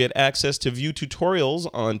 You'll get access to view tutorials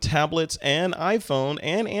on tablets and iPhone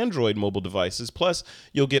and Android mobile devices. Plus,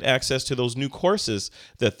 you'll get access to those new courses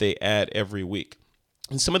that they add every week.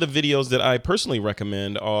 And some of the videos that I personally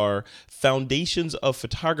recommend are Foundations of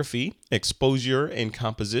Photography, Exposure and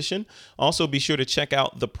Composition. Also, be sure to check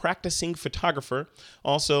out The Practicing Photographer.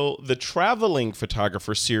 Also, the Traveling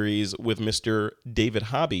Photographer series with Mr. David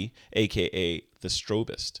Hobby, aka The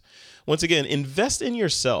Strobist. Once again, invest in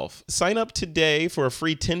yourself. Sign up today for a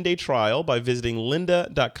free 10-day trial by visiting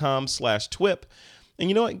lynda.com/twip. And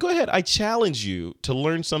you know what? Go ahead. I challenge you to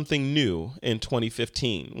learn something new in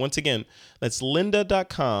 2015. Once again, that's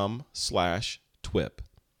lynda.com/twip.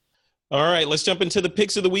 All right, let's jump into the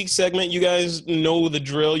Picks of the Week segment. You guys know the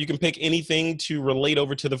drill. You can pick anything to relate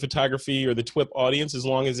over to the photography or the TWIP audience as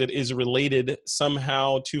long as it is related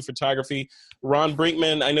somehow to photography. Ron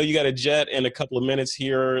Brinkmann, I know you got a jet and a couple of minutes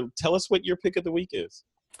here. Tell us what your Pick of the Week is.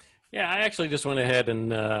 Yeah, I actually just went ahead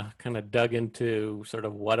and kind of dug into sort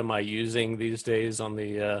of what am I using these days on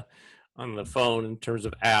the phone in terms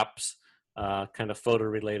of apps, kind of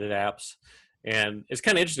photo-related apps. And it's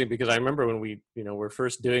kind of interesting because I remember when we, were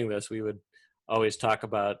first doing this, we would always talk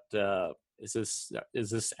about is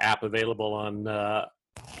this app available on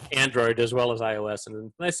Android as well as iOS? And the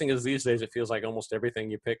nice thing is these days it feels like almost everything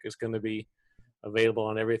you pick is going to be available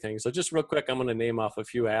on everything. So just real quick, I'm going to name off a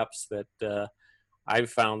few apps that I've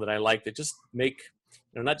found that I like that just make,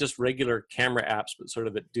 not just regular camera apps, but sort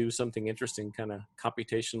of that do something interesting, kind of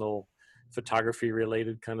computational photography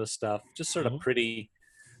related kind of stuff, just sort of pretty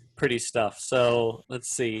stuff. So let's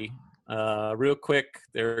see, real quick,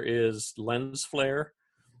 there is lens flare,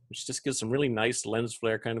 which just gives some really nice lens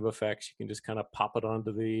flare kind of effects. You can just kind of pop it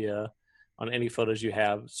onto the on any photos you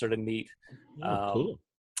have. Sort of neat. Cool.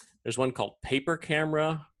 There's one called paper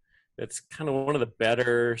camera. That's kind of one of the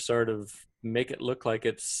better sort of make it look like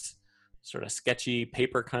it's sort of sketchy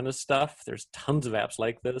paper kind of stuff. There's tons of apps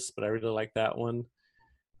like this, but I really like that one.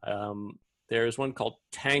 There's one called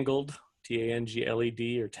Tangled, Tangled,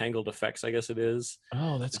 or Tangled Effects, I guess it is.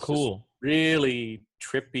 Oh, that's It's cool. really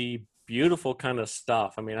trippy, beautiful kind of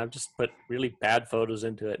stuff. I mean, I've just put really bad photos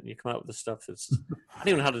into it, and you come out with the stuff that's, I don't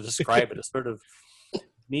even know how to describe it. It's sort of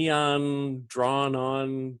neon drawn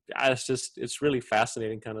on. It's really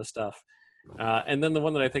fascinating kind of stuff. And then the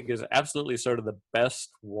one that I think is absolutely sort of the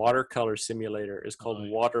best watercolor simulator is called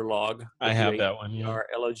Waterlog. I have that one. Yeah.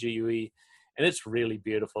 Logue, and it's really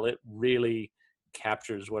beautiful. It really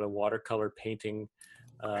captures what a watercolor painting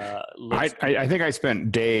looks. I think I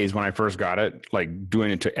spent days when I first got it, like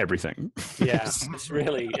doing it to everything. Yeah, it's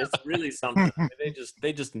really something.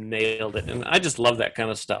 They just nailed it, and I just love that kind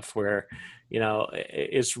of stuff where,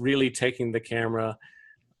 it's really taking the camera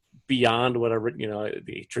beyond what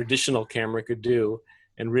the traditional camera could do,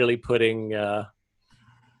 and really putting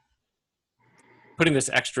this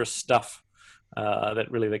extra stuff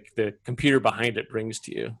that really the computer behind it brings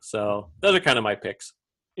to you. So those are kind of my picks.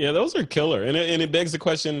 Yeah, those are killer. And it begs the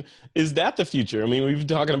question, is that the future? I mean, we've been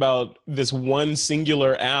talking about this one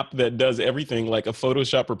singular app that does everything, like a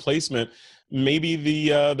Photoshop replacement. Maybe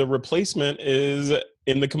the replacement is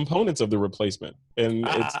in the components of the replacement. And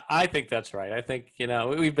I think that's right. I think,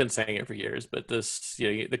 we've been saying it for years, but this,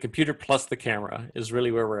 the computer plus the camera is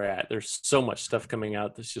really where we're at. There's so much stuff coming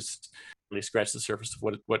out that's just really scratched the surface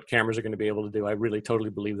of what cameras are going to be able to do. I really totally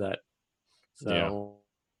believe that. So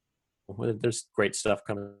there's great stuff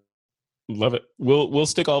coming. Love it. We'll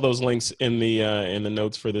stick all those links in the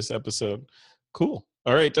notes for this episode. Cool.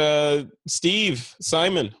 All right, Steve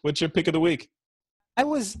Simon, what's your pick of the week? I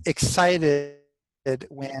was excited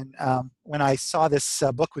when I saw this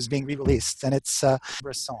book was being re-released, and it's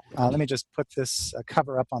Bresson. Let me just put this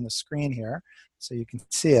cover up on the screen here so you can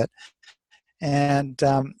see it. And,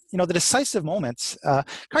 the decisive moments,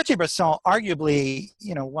 Cartier-Bresson, arguably,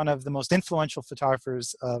 one of the most influential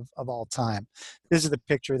photographers of all time. This is the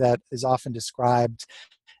picture that is often described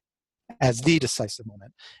as the decisive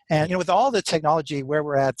moment. And, with all the technology where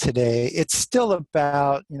we're at today, it's still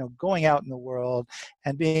about, going out in the world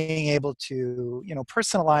and being able to,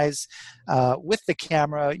 personalize with the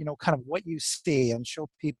camera, kind of what you see and show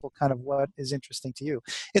people kind of what is interesting to you.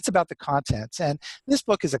 It's about the content. And this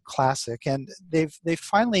book is a classic, and they've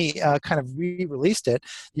finally kind of re-released it.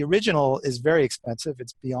 The original is very expensive.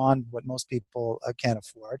 It's beyond what most people can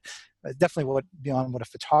afford. Definitely beyond what a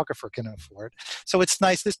photographer can afford. So it's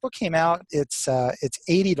nice. This book came out. It's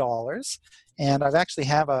 $80, and I've actually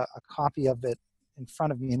have a copy of it in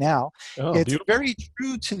front of me now. Oh, it's beautiful. very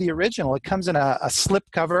true to the original. It comes in a slip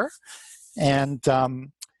cover, and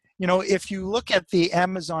if you look at the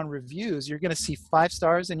Amazon reviews, you're going to see 5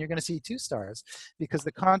 stars and you're going to see 2 stars, because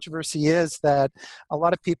the controversy is that a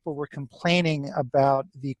lot of people were complaining about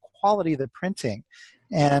the quality of the printing,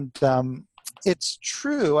 and it's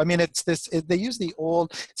true. I mean, they use the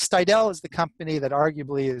old, Stidel is the company that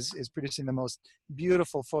arguably is producing the most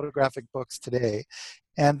beautiful photographic books today.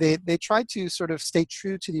 And they try to sort of stay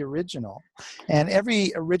true to the original. And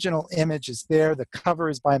every original image is there. The cover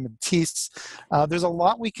is by Matisse. There's a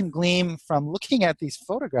lot we can glean from looking at these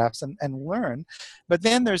photographs and learn. But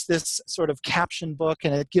then there's this sort of caption book,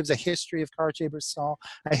 and it gives a history of Cartier-Bresson,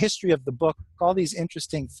 a history of the book, all these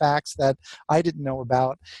interesting facts that I didn't know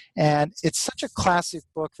about. And it's such a classic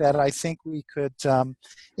book that I think we could,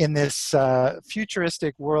 in this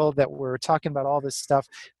futuristic world that we're talking about all this stuff,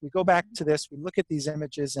 we go back to this, we look at these images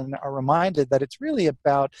and are reminded that it's really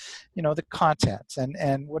about, the content,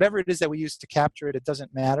 and whatever it is that we use to capture it, it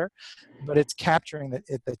doesn't matter, but it's capturing that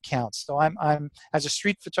counts. So I'm as a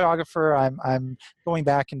street photographer, I'm going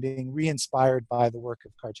back and being re-inspired by the work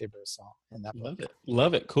of Cartier-Bresson in that book.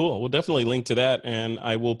 Love it. Cool. We'll definitely link to that, and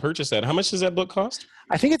I will purchase that. How much does that book cost?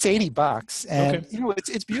 I think it's $80, and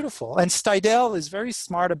it's beautiful. And Stidel is very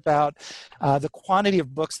smart about the quantity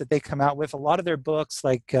of books that they come out with. A lot of their books,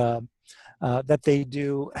 like that they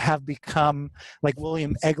do, have become like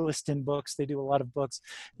William Eggleston books. They do a lot of books.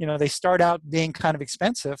 They start out being kind of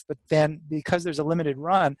expensive, but then because there's a limited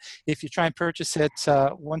run, if you try and purchase it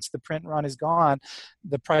once the print run is gone,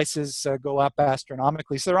 the prices go up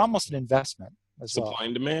astronomically. So they're almost an investment. as Supply well.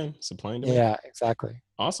 and demand. Supply and demand. Yeah, exactly.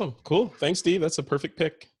 Awesome. Cool. Thanks, Steve. That's a perfect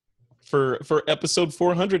pick for episode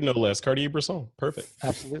 400, no less. Cartier-Bresson. Perfect.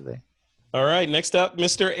 Absolutely. All right. Next up,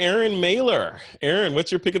 Mr. Aaron Mailer. Aaron,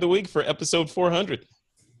 what's your pick of the week for episode 400?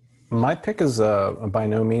 My pick is by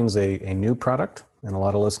no means a new product, and a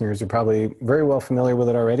lot of listeners are probably very well familiar with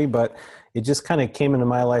it already, but it just kind of came into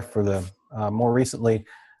my life for the more recently.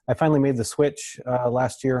 I finally made the switch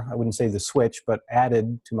last year. I wouldn't say the switch, but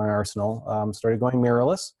added to my arsenal. Started going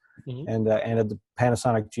mirrorless, and added the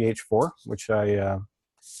Panasonic GH4, which I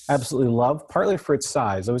absolutely love, partly for its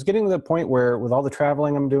size. I was getting to the point where with all the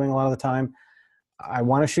traveling I'm doing a lot of the time, I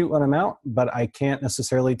want to shoot when I'm out, but I can't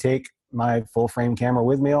necessarily take my full frame camera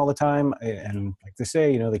with me all the time. And like they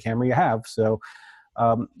say, the camera you have. So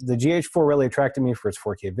the GH4 really attracted me for its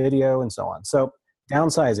 4K video and so on. So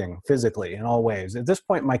downsizing physically in all ways. At this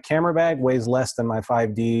point, my camera bag weighs less than my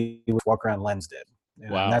 5D walk around lens did.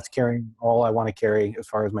 Wow. And that's carrying all I want to carry as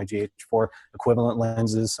far as my GH4 equivalent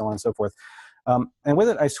lenses, so on and so forth. And with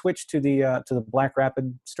it, I switched to the Black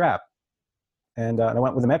Rapid strap, and I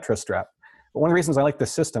went with the Metro strap. But one of the reasons I like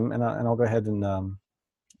this system, and I'll go ahead and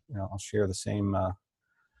I'll share the same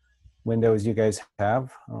window as you guys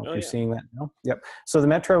have. I don't know if you're seeing that now. Yep. So the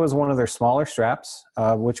Metro is one of their smaller straps,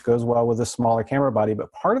 which goes well with a smaller camera body.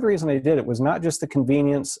 But part of the reason I did it was not just the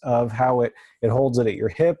convenience of how it holds it at your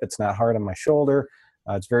hip. It's not hard on my shoulder.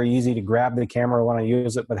 It's very easy to grab the camera when I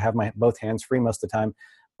use it, but have my both hands free most of the time.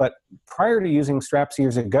 But prior to using straps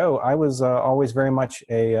years ago, I was always very much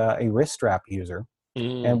a wrist strap user.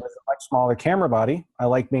 And with a much smaller camera body, I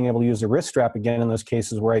like being able to use a wrist strap again in those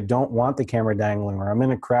cases where I don't want the camera dangling, or I'm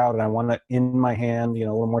in a crowd and I want it in my hand, a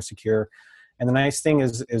little more secure. And the nice thing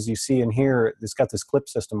is, as you see in here, it's got this clip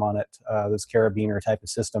system on it, this carabiner type of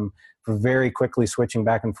system for very quickly switching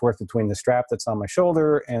back and forth between the strap that's on my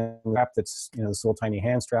shoulder and the strap that's, this little tiny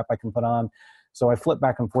hand strap I can put on. So I flip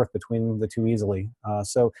back and forth between the two easily.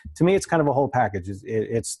 So to me, it's kind of a whole package.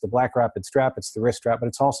 It's the Black Rapid strap, it's the wrist strap, but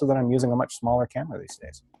it's also that I'm using a much smaller camera these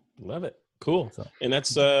days. Love it. Cool. So. And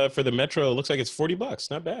that's for the Metro. It looks like it's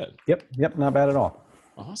 $40. Not bad. Yep. Not bad at all.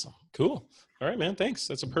 Awesome. Cool. All right, man. Thanks.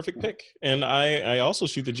 That's a perfect pick. And I also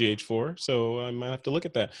shoot the GH4, so I might have to look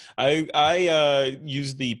at that. I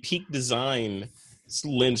use the Peak Design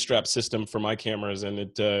lens strap system for my cameras, and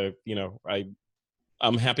it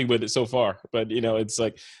I'm happy with it so far, but it's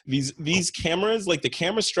like these cameras, like the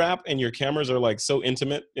camera strap and your cameras are like so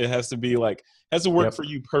intimate. It has to work for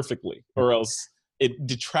you perfectly, or else it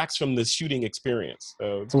detracts from the shooting experience.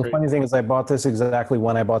 So the funny thing is I bought this exactly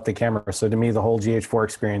when I bought the camera. So to me, the whole GH4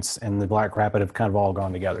 experience and the Black Rapid have kind of all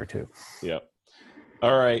gone together too. Yeah.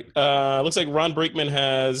 All right. Looks like Ron Brinkmann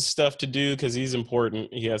has stuff to do because he's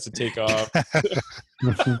important. He has to take off.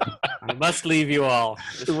 I must leave you all.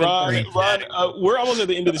 Ron, we're almost at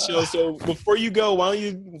the end of the show. So before you go, why don't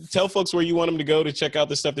you tell folks where you want them to go to check out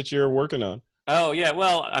the stuff that you're working on? Oh yeah,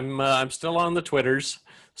 well, I'm still on the Twitters,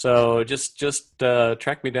 so just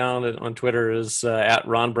track me down on Twitter is at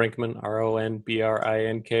Ron Brinkmann, RonBrinkmann.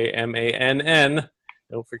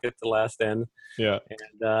 Don't forget the last N. Yeah.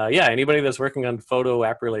 And anybody that's working on photo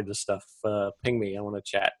app related stuff, ping me. I want to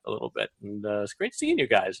chat a little bit. And it's great seeing you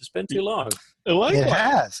guys. It's been too long. It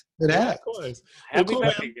has. Likewise. Happy to be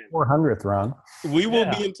back again. 400th, Ron. We will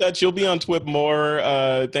be in touch. You'll be on TWIP more.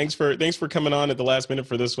 Thanks for coming on at the last minute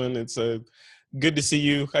for this one. It's good to see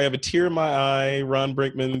you. I have a tear in my eye. Ron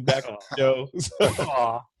Brinkmann back on the show.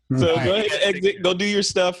 So go ahead, exit. Go do your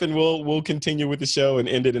stuff, and we'll continue with the show and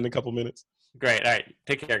end it in a couple minutes. Great. All right.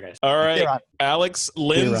 Take care, guys. All right, Alex,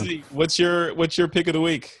 Lindsay, what's your pick of the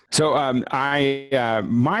week? So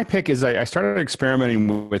my pick is I started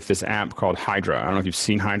experimenting with this app called Hydra. I don't know if you've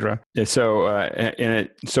seen Hydra. So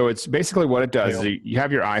it's basically what it does is you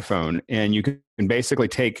have your iPhone and you can basically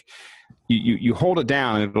take you hold it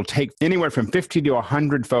down and it'll take anywhere from 50 to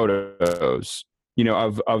 100 photos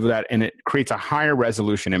of that, and it creates a higher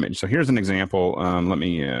resolution image. So here's an example. Let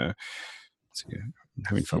me let's see. I'm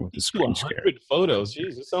having fun with the screen share. 100 photos.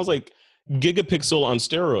 Jeez, it sounds like gigapixel on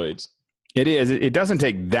steroids. It is. It doesn't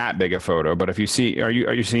take that big a photo, but if you see, are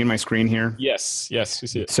you seeing my screen here? Yes, we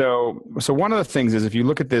see it. So one of the things is if you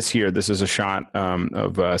look at this here, this is a shot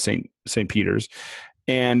of St. Peter's,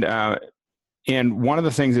 and one of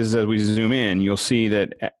the things is as we zoom in, you'll see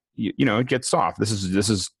that it gets soft. This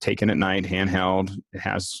is taken at night, handheld. It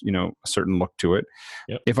has a certain look to it.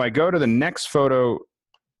 Yep. If I go to the next photo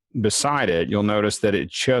beside it, you'll notice that it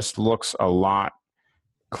just looks a lot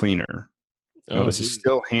cleaner. This is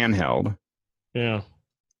still handheld. Yeah.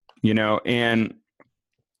 And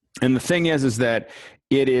the thing is that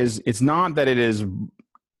it's not that it is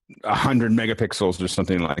 100 megapixels or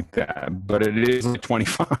something like that, but it is like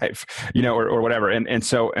 25, or whatever. And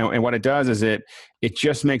so what it does is it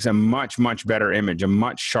just makes a much, much better image, a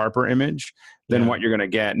much sharper image than what you're going to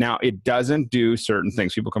get. Now, it doesn't do certain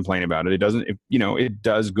things. People complain about it. It doesn't, it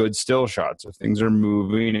does good still shots. If things are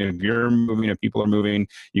moving, if you're moving, if people are moving,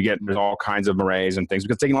 there's all kinds of arrays and things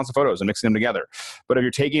because taking lots of photos and mixing them together. But if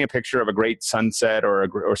you're taking a picture of a great sunset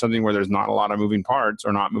or something where there's not a lot of moving parts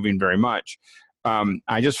or not moving very much,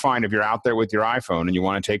 I just find if you're out there with your iPhone and you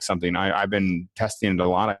want to take something, I've been testing it a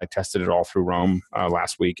lot. I tested it all through Rome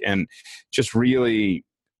last week and just really,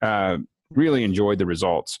 really enjoyed the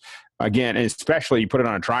results. Again, and especially you put it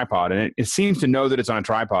on a tripod and it seems to know that it's on a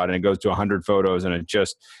tripod and it goes to 100 photos and it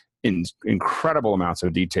just in incredible amounts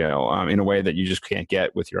of detail in a way that you just can't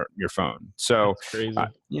get with your phone. So, for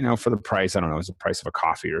the price, I don't know, it's the price of a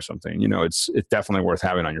coffee or something. It's definitely worth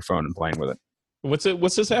having on your phone and playing with it.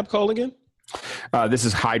 What's this app called again? This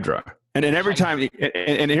is Hydra, and then every time,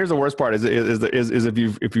 and here's the worst part is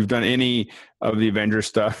if you've done any of the Avengers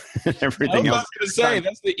stuff and everything else. I was going to say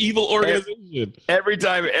that's the evil organization. Every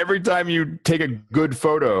time you take a good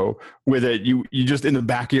photo with it, you just in the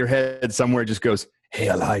back of your head somewhere just goes,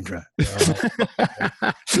 "Hail Hydra."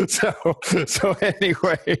 So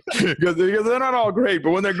anyway, because they're not all great, but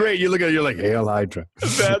when they're great, you look at it, you're like, "Hail Hydra."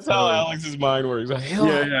 That's how Alex's mind works.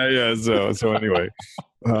 Yeah. So anyway.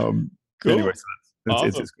 Cool. Anyway, so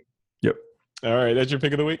it's good. Yep. All right. That's your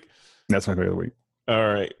pick of the week? That's my pick of the week.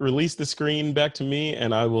 All right. Release the screen back to me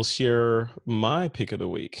and I will share my pick of the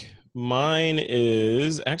week. Mine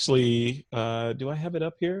is actually, do I have it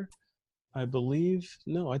up here? I believe,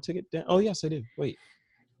 no, I took it down. Oh, yes, I did. Wait.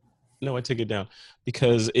 No, I took it down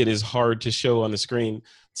because it is hard to show on the screen.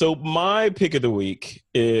 So my pick of the week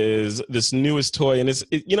is this newest toy. And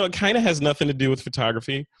it kind of has nothing to do with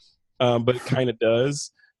photography, but it kind of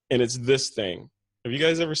does. And it's this thing. Have you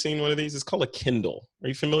guys ever seen one of these? It's called a Kindle. Are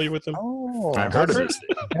you familiar with them? Oh, I've heard of it.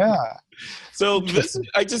 Yeah. So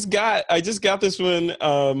I just got this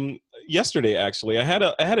one yesterday. Actually, I had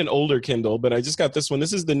an older Kindle, but I just got this one.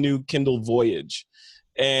 This is the new Kindle Voyage,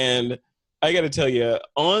 and I got to tell you,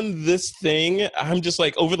 on this thing, I'm just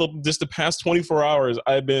like over the past 24 hours,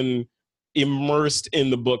 I've been immersed in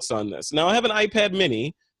the books on this. Now I have an iPad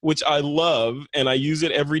Mini, which I love, and I use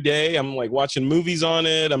it every day. I'm like watching movies on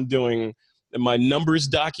it. I'm doing my numbers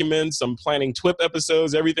documents. I'm planning TWIP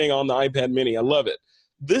episodes, everything on the iPad Mini. I love it.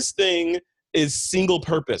 This thing is single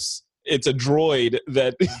purpose. It's a droid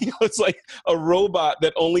that, it's like a robot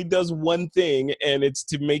that only does one thing, and it's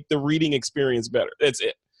to make the reading experience better. That's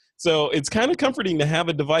it. So it's kind of comforting to have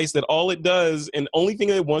a device that all it does and only thing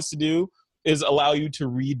it wants to do is allow you to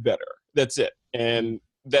read better. That's it. And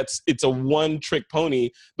it's a one-trick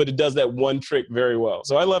pony, but it does that one trick very well.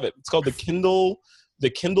 So I love it. It's called the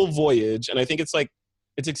Kindle Voyage, and I think it's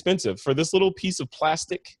expensive for this little piece of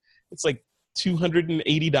plastic. It's like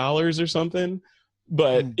 $280 or something.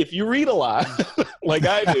 But if you read a lot, like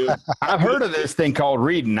I do, I've heard of this thing called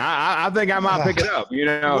reading. I think I might pick it up.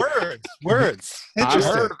 Words. I've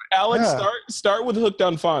heard of it. Alex, start with Hooked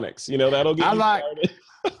on Phonics. That'll get you started.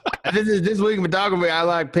 This week in photography, I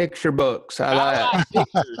like picture books. I like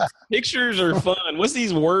pictures. Pictures are fun. What's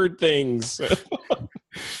these word things?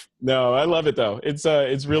 No, I love it though.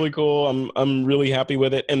 It's really cool. I'm really happy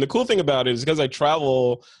with it. And the cool thing about it is because I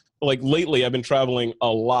travel, like lately, I've been traveling a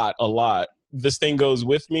lot. This thing goes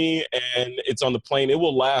with me, and it's on the plane. It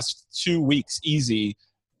will last 2 weeks easy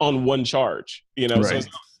on one charge. Right. So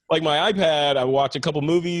like my iPad, I watch a couple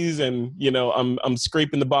movies, and I'm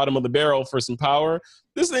scraping the bottom of the barrel for some power.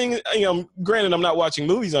 This thing, granted, I'm not watching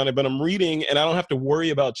movies on it, but I'm reading, and I don't have to worry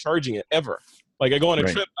about charging it ever. Like I go on a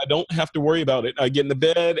trip, I don't have to worry about it. I get in the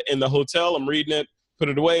bed in the hotel, I'm reading it, put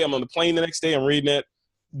it away. I'm on the plane the next day, I'm reading it.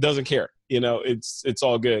 Doesn't care. It's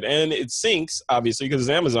all good. And it syncs, obviously, because it's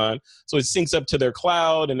Amazon. So it syncs up to their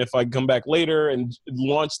cloud. And if I come back later and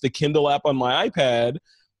launch the Kindle app on my iPad,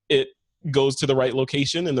 it goes to the right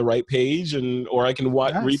location and the right page, or I can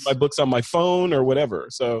read my books on my phone or whatever.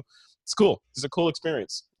 So it's cool. It's a cool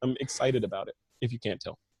experience. I'm excited about it, if you can't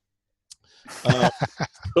tell. So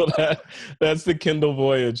that's the Kindle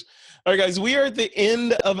Voyage. All right, guys, we are at the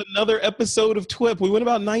end of another episode of TWIP. We went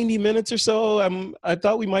about 90 minutes or so. I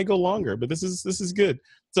thought we might go longer, but this is good.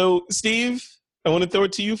 So, Steve, I want to throw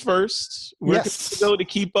it to you first. Where can we go to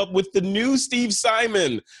keep up with the new Steve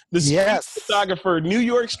Simon, the street photographer, New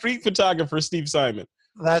York street photographer, Steve Simon?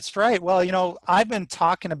 That's right. Well, I've been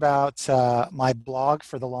talking about my blog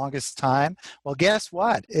for the longest time. Well, guess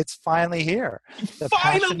what? It's finally here. The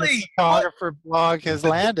Passionate Photographer blog has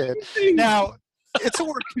landed. Now, it's a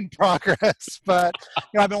work in progress, but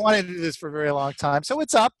I've been wanting to do this for a very long time. So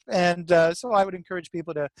it's up, and so I would encourage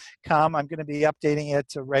people to come. I'm going to be updating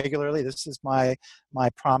it regularly. This is my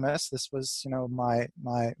promise. This was my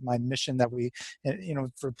mission that we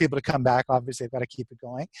for people to come back. Obviously, I've got to keep it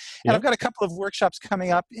going. And I've got a couple of workshops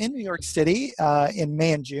coming up in New York City in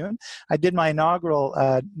May and June. I did my inaugural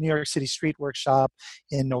New York City Street Workshop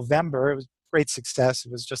in November. It was great success.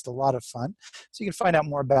 It was just a lot of fun. So you can find out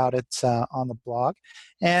more about it on the blog.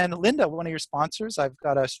 And Linda, one of your sponsors, I've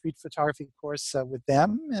got a street photography course with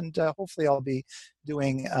them, and hopefully I'll be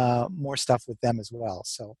doing more stuff with them as well.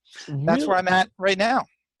 So that's where I'm at right now.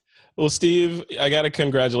 Well, Steve, I got to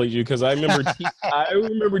congratulate you because I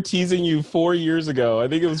remember teasing you 4 years ago. I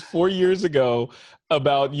think it was 4 years ago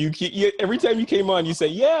about you. Every time you came on, you say,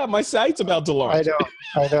 "Yeah, my site's about to launch."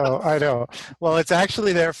 I know. Well, it's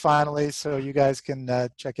actually there finally, so you guys can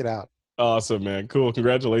check it out. Awesome, man. Cool.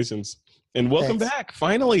 Congratulations. And welcome back.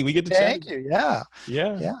 Finally, we get to chat. Thank you. Yeah.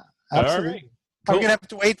 Absolutely. All right. Are we going to have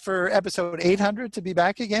to wait for episode 800 to be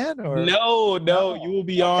back again? Or? No, you will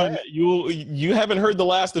be on. You haven't heard the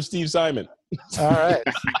last of Steve Simon. All right.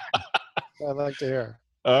 I'd like to hear.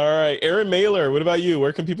 All right. Aaron Mahler, what about you?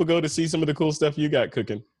 Where can people go to see some of the cool stuff you got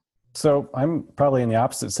cooking? So I'm probably in the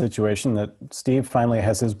opposite situation that Steve finally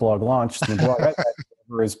has his blog launched. And the blog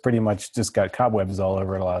has pretty much just got cobwebs all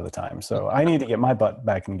over it a lot of the time. So I need to get my butt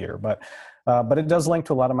back in gear. But it does link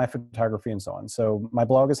to a lot of my photography and so on. So my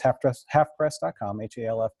blog is halfpress.com,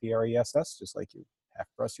 HALFPRESS, just like you half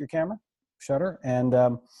press your camera, shutter. And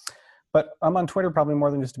but I'm on Twitter probably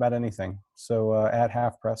more than just about anything. So at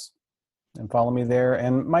halfpress, and follow me there.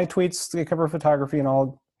 And my tweets, they cover photography and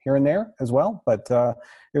all here and there as well. But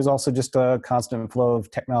there's also just a constant flow of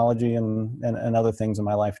technology and other things in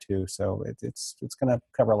my life too. So it's going to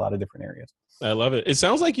cover a lot of different areas. I love it. It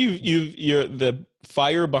sounds like you're the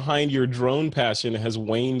fire behind your drone passion has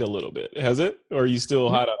waned a little bit. Has it? Or are you still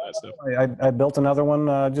hot on that stuff? I built another one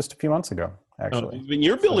just a few months ago, actually.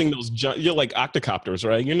 You're building you're like octocopters,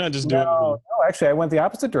 right? You're not just doing... No, actually, I went the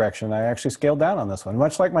opposite direction. I actually scaled down on this one.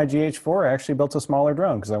 Much like my GH4, I actually built a smaller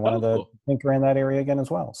drone because I wanted to tinker in that area again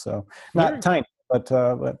as well. So not tiny, but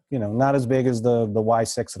not as big as the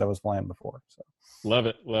Y6 that I was flying before. So. Love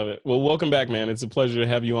it. Well, welcome back, man. It's a pleasure to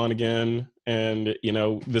have you on again. And,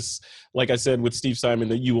 this, like I said with Steve Simon,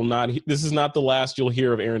 that this is not the last you'll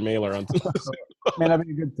hear of Aaron Mahler on. Man, that'd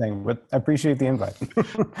be a good thing, but I appreciate the invite.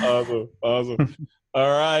 Awesome.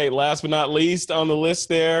 All right. Last but not least on the list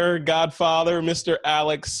there, Godfather, Mr.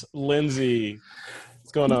 Alex Lindsay.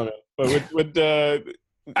 What's going on, man? But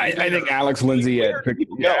I think Alex Lindsay.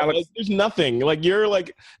 There's nothing. Like you're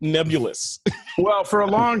like nebulous. Well, for a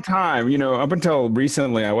long time, up until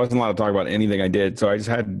recently, I wasn't allowed to talk about anything I did, so I just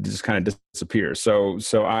had to just kind of disappear. So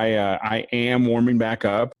I am warming back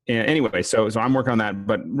up. And anyway, so I'm working on that.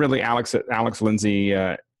 But really, Alex Lindsay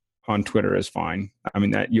on Twitter is fine. I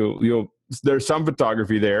mean that you'll. There's some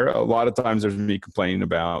photography there. A lot of times there's me complaining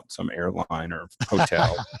about some airline or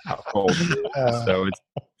hotel. How cold it is. So it's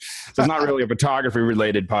not really a photography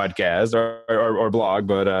related podcast or blog,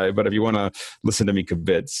 but if you want to listen to me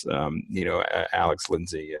kibitz, Alex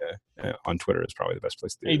Lindsay on Twitter is probably the best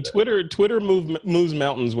place to do that. Twitter moves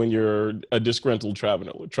mountains when you're a disgruntled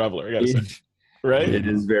traveler. I gotta say, right? It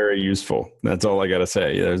is very useful. That's all I gotta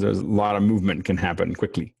say. There's a lot of movement can happen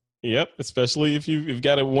quickly. Yep, especially if you've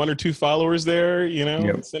got one or two followers there,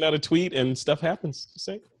 send out a tweet and stuff happens.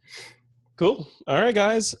 Cool. All right,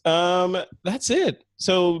 guys. That's it.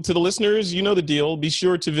 So to the listeners, you know the deal. Be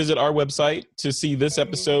sure to visit our website to see this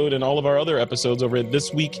episode and all of our other episodes over at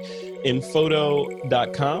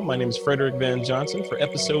thisweekinphoto.com. My name is Frederick Van Johnson for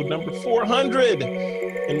episode number 400.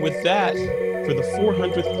 And with that, for the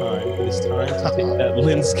 400th time, it is time to take that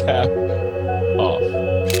lens cap off.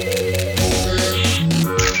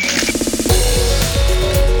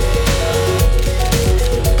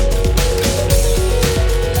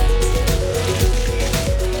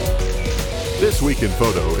 This Week in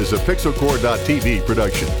Photo is a Pixelcore.tv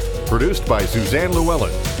production, produced by Suzanne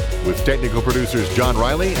Llewellyn, with technical producers John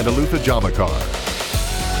Riley and Alutha Jamakar.